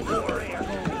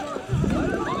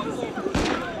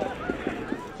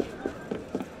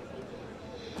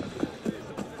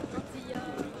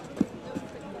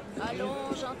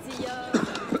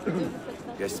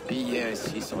 Gaspiller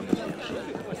ainsi son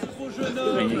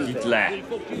énergie. Menjek itt le!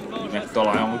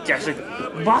 Megtaláljam, hogy keresek.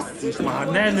 Basszus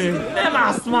már, ne nő! Nem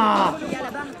állsz már!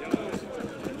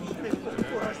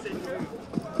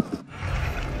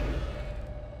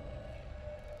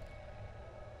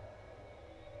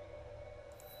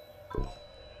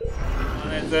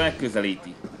 Ezzel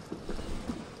megközelíti.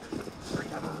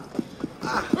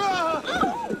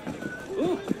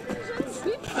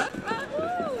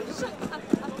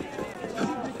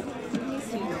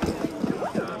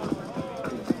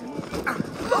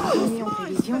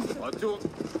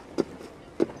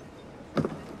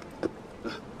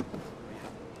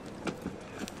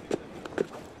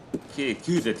 Két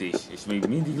küldetés, és még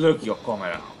mindig löki a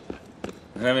kamera.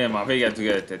 Remélem már véget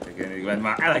tügettetek, mert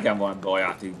már elegem van ebbe a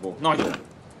játékból. Nagyon!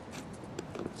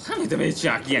 Nem hittem, hogy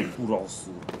csinálják ilyen kurva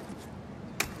hosszú.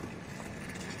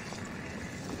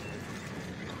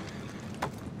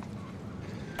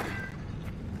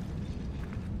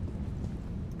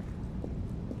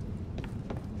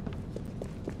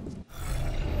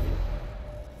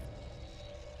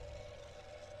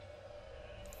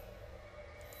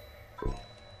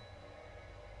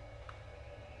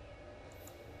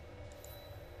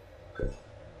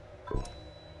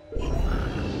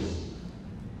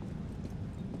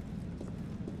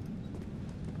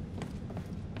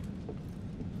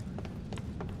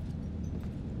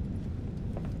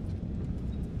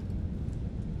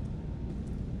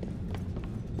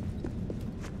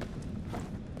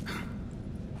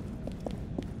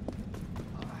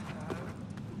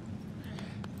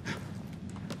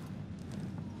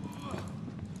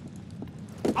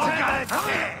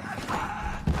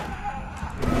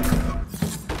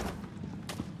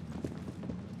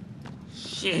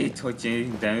 Shit, hogy én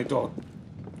mindenütt ott.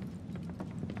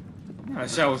 Ja,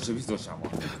 sehol sem biztosan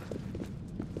van.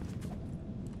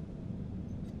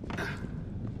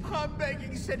 I'm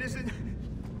begging, citizen.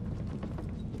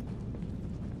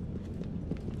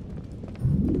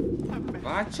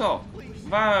 Várj csak!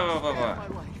 Várj.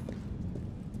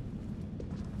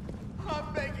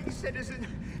 I'm begging, citizen.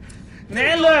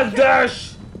 Ne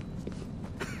lögdös!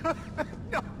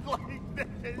 Not like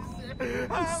this.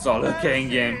 Visszalök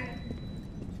engem.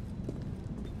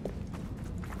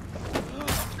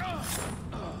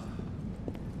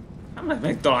 Nem lehet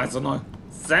megtalálsz a nagy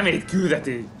szemét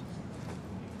küldetés.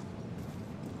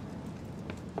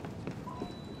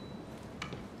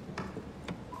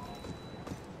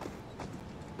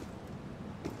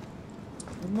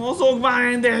 Mozog már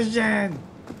rendesen!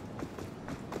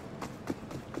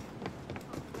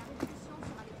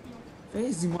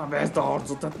 Fejezzük már be ezt a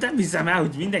harcot, tehát nem hiszem el,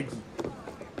 hogy mindenki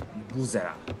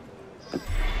buzerál.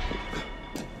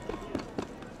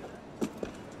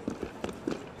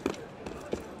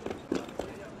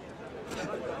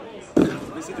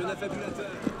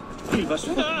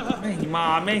 Menj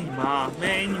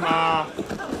már!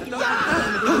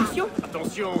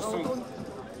 Attention, son.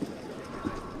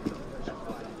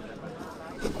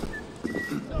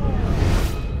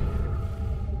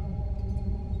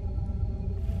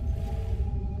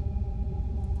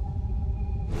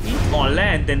 Itt van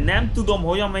lent, de nem tudom,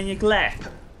 hogyan menjek le.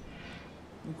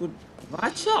 Akkor...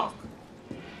 Várj csak!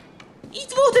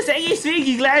 Itt volt ez egész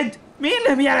végig lent! Miért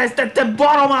nem jeleztettem,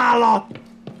 baromállat?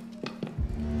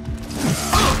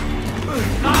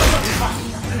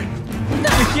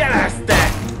 Nem is jelezte!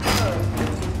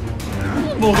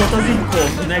 mozgott az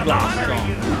ikon, hogy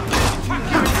meglássam.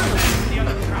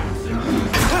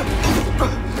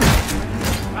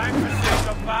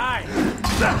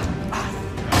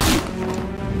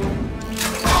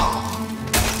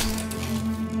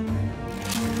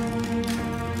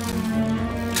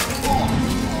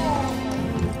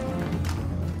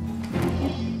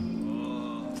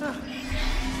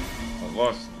 A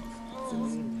vas.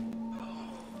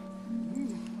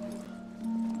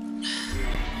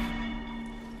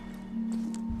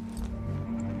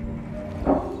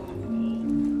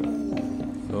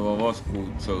 Szóval a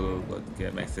vaskulcsokat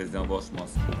kell megszerzni, a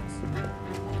vasmaszkot.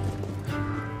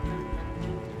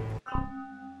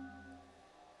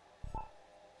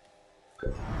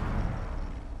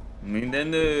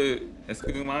 Minden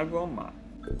eszközünk már van már?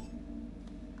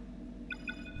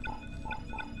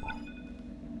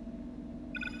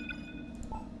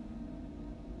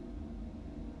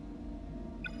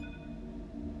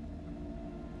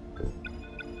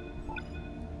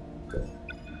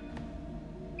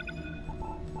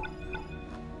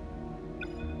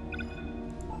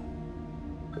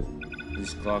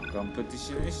 This clock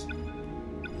competition is.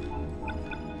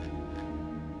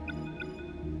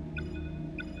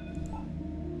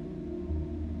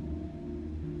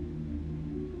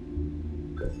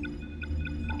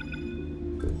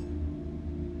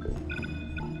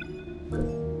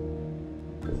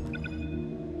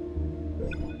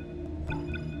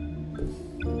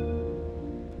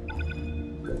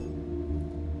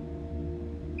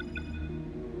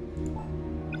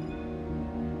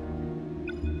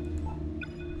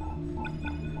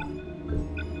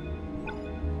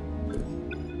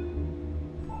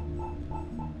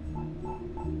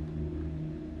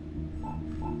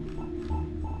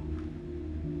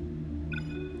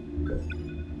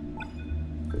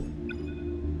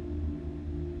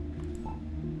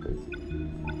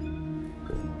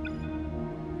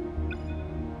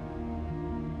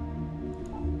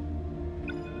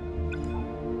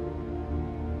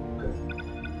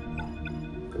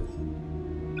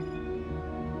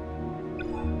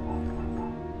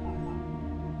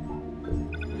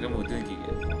 Nem úgy tűnik,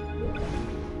 igen.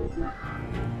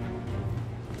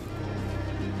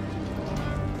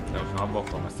 De most már abba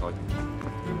akarom ezt hagyni.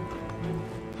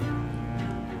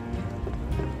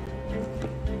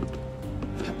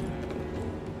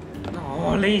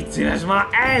 No, légy szíves, már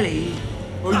elég!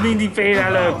 Hogy mindig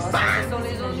félrelöksz!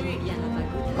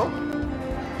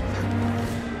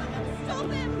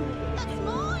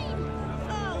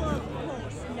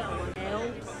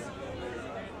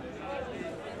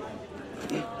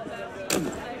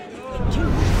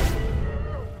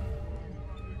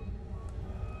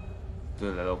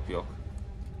 Tőle lopjak.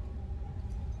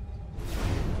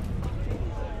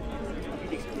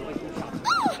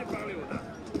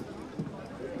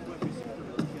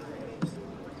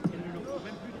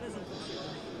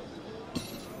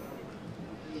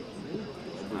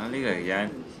 Már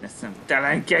igen, ne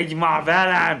szemtelenkedj már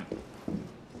velem!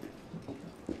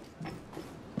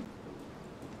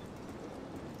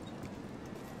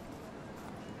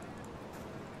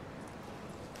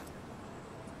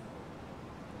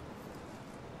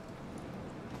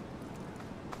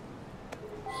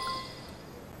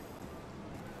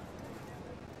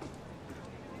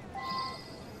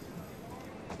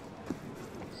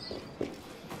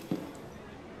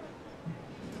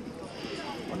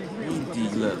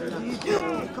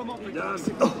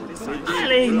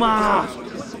 Elég már!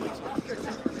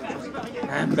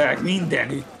 Emberek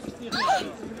mindenütt!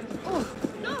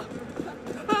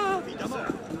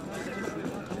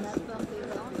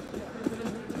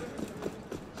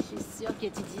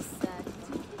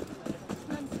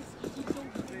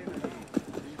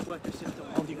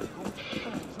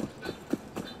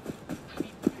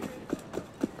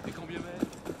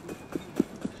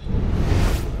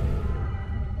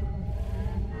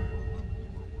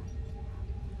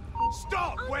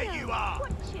 Stop where you are!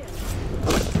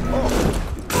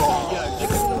 Il y a une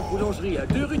excellente boulangerie à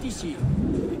 2 rues d'ici.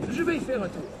 Je vais y faire un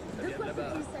tour. Ça vient de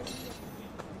là-bas.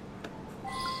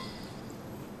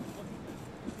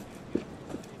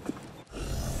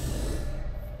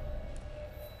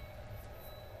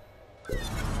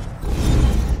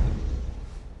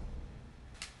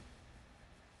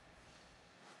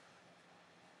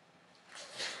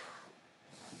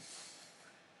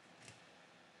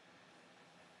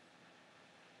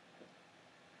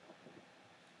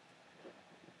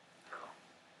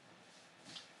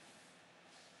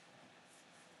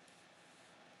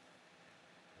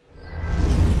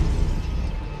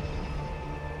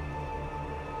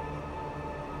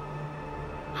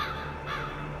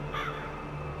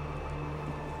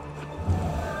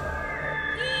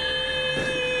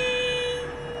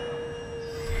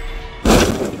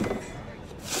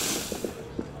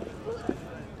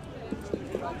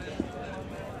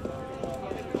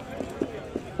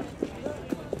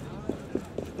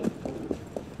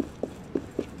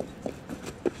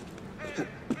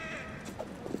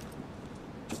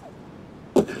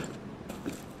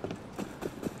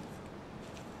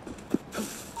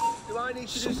 I need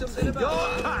to do something about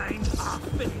your kind are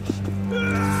finished.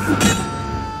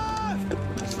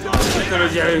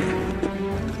 Körülgyerünk!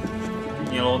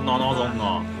 Menjél onnan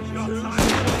azonnal!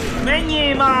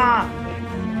 Menjél már!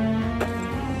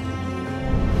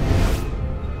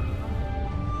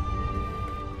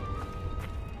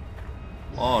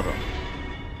 Arra.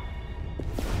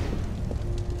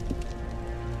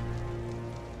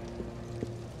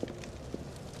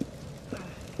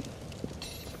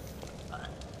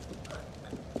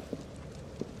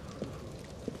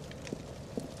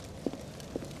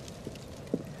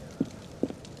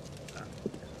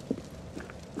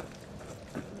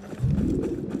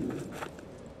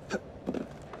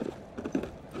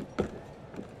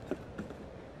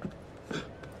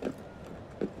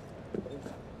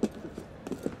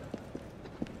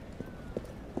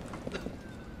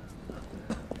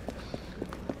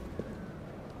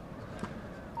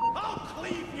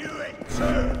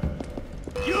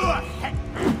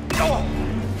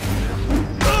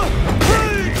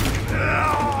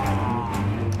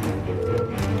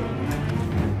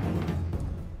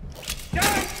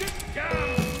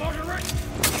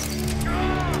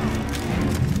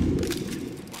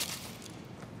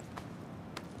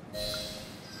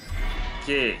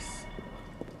 Kész.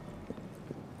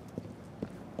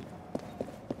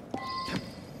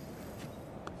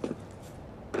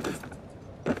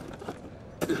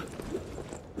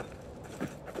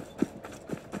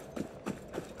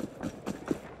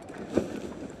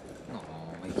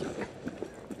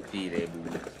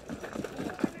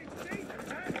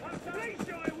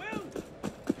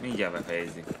 Mindjárt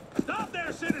befejezzük.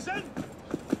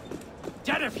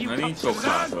 Na nincs sok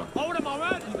hátra.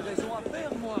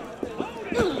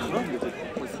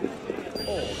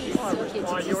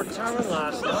 On your tower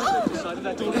last night, I decided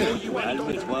I don't know you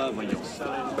anymore.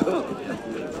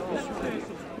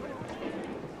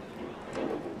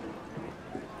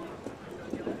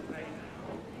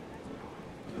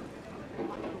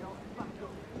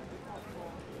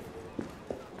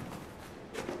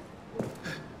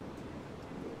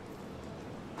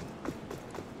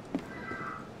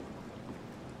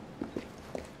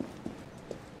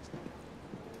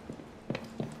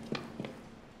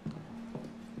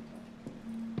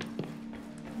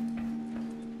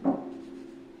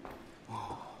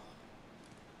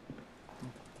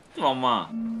 Van már.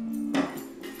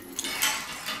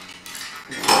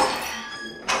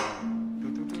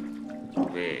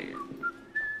 Vége.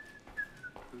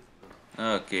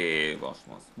 Oké,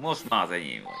 most már az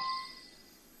enyém vagy.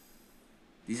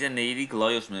 14.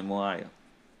 Lajos memoárja.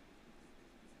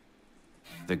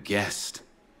 The guest.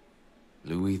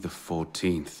 Louis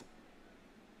XIV.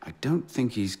 I don't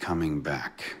think he's coming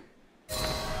back.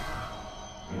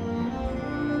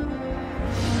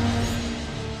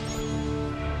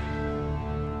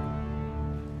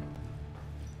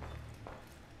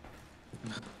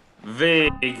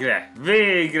 Végre!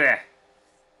 Végre!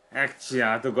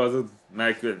 Megcsináltuk az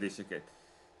megküldéseket.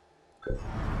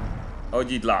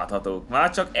 Ahogy itt láthatók. Már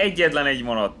csak egyetlen egy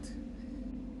maradt.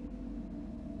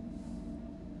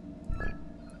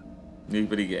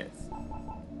 Mégpedig ez.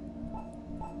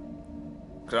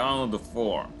 Crown of the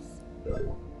Forms.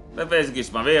 Befejezzük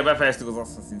is már, végre befejeztük az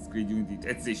Assassin's Creed Unity-t.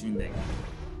 Egyszer és mindenki.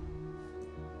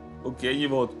 Oké, ennyi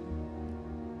volt.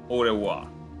 Au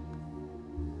revoir.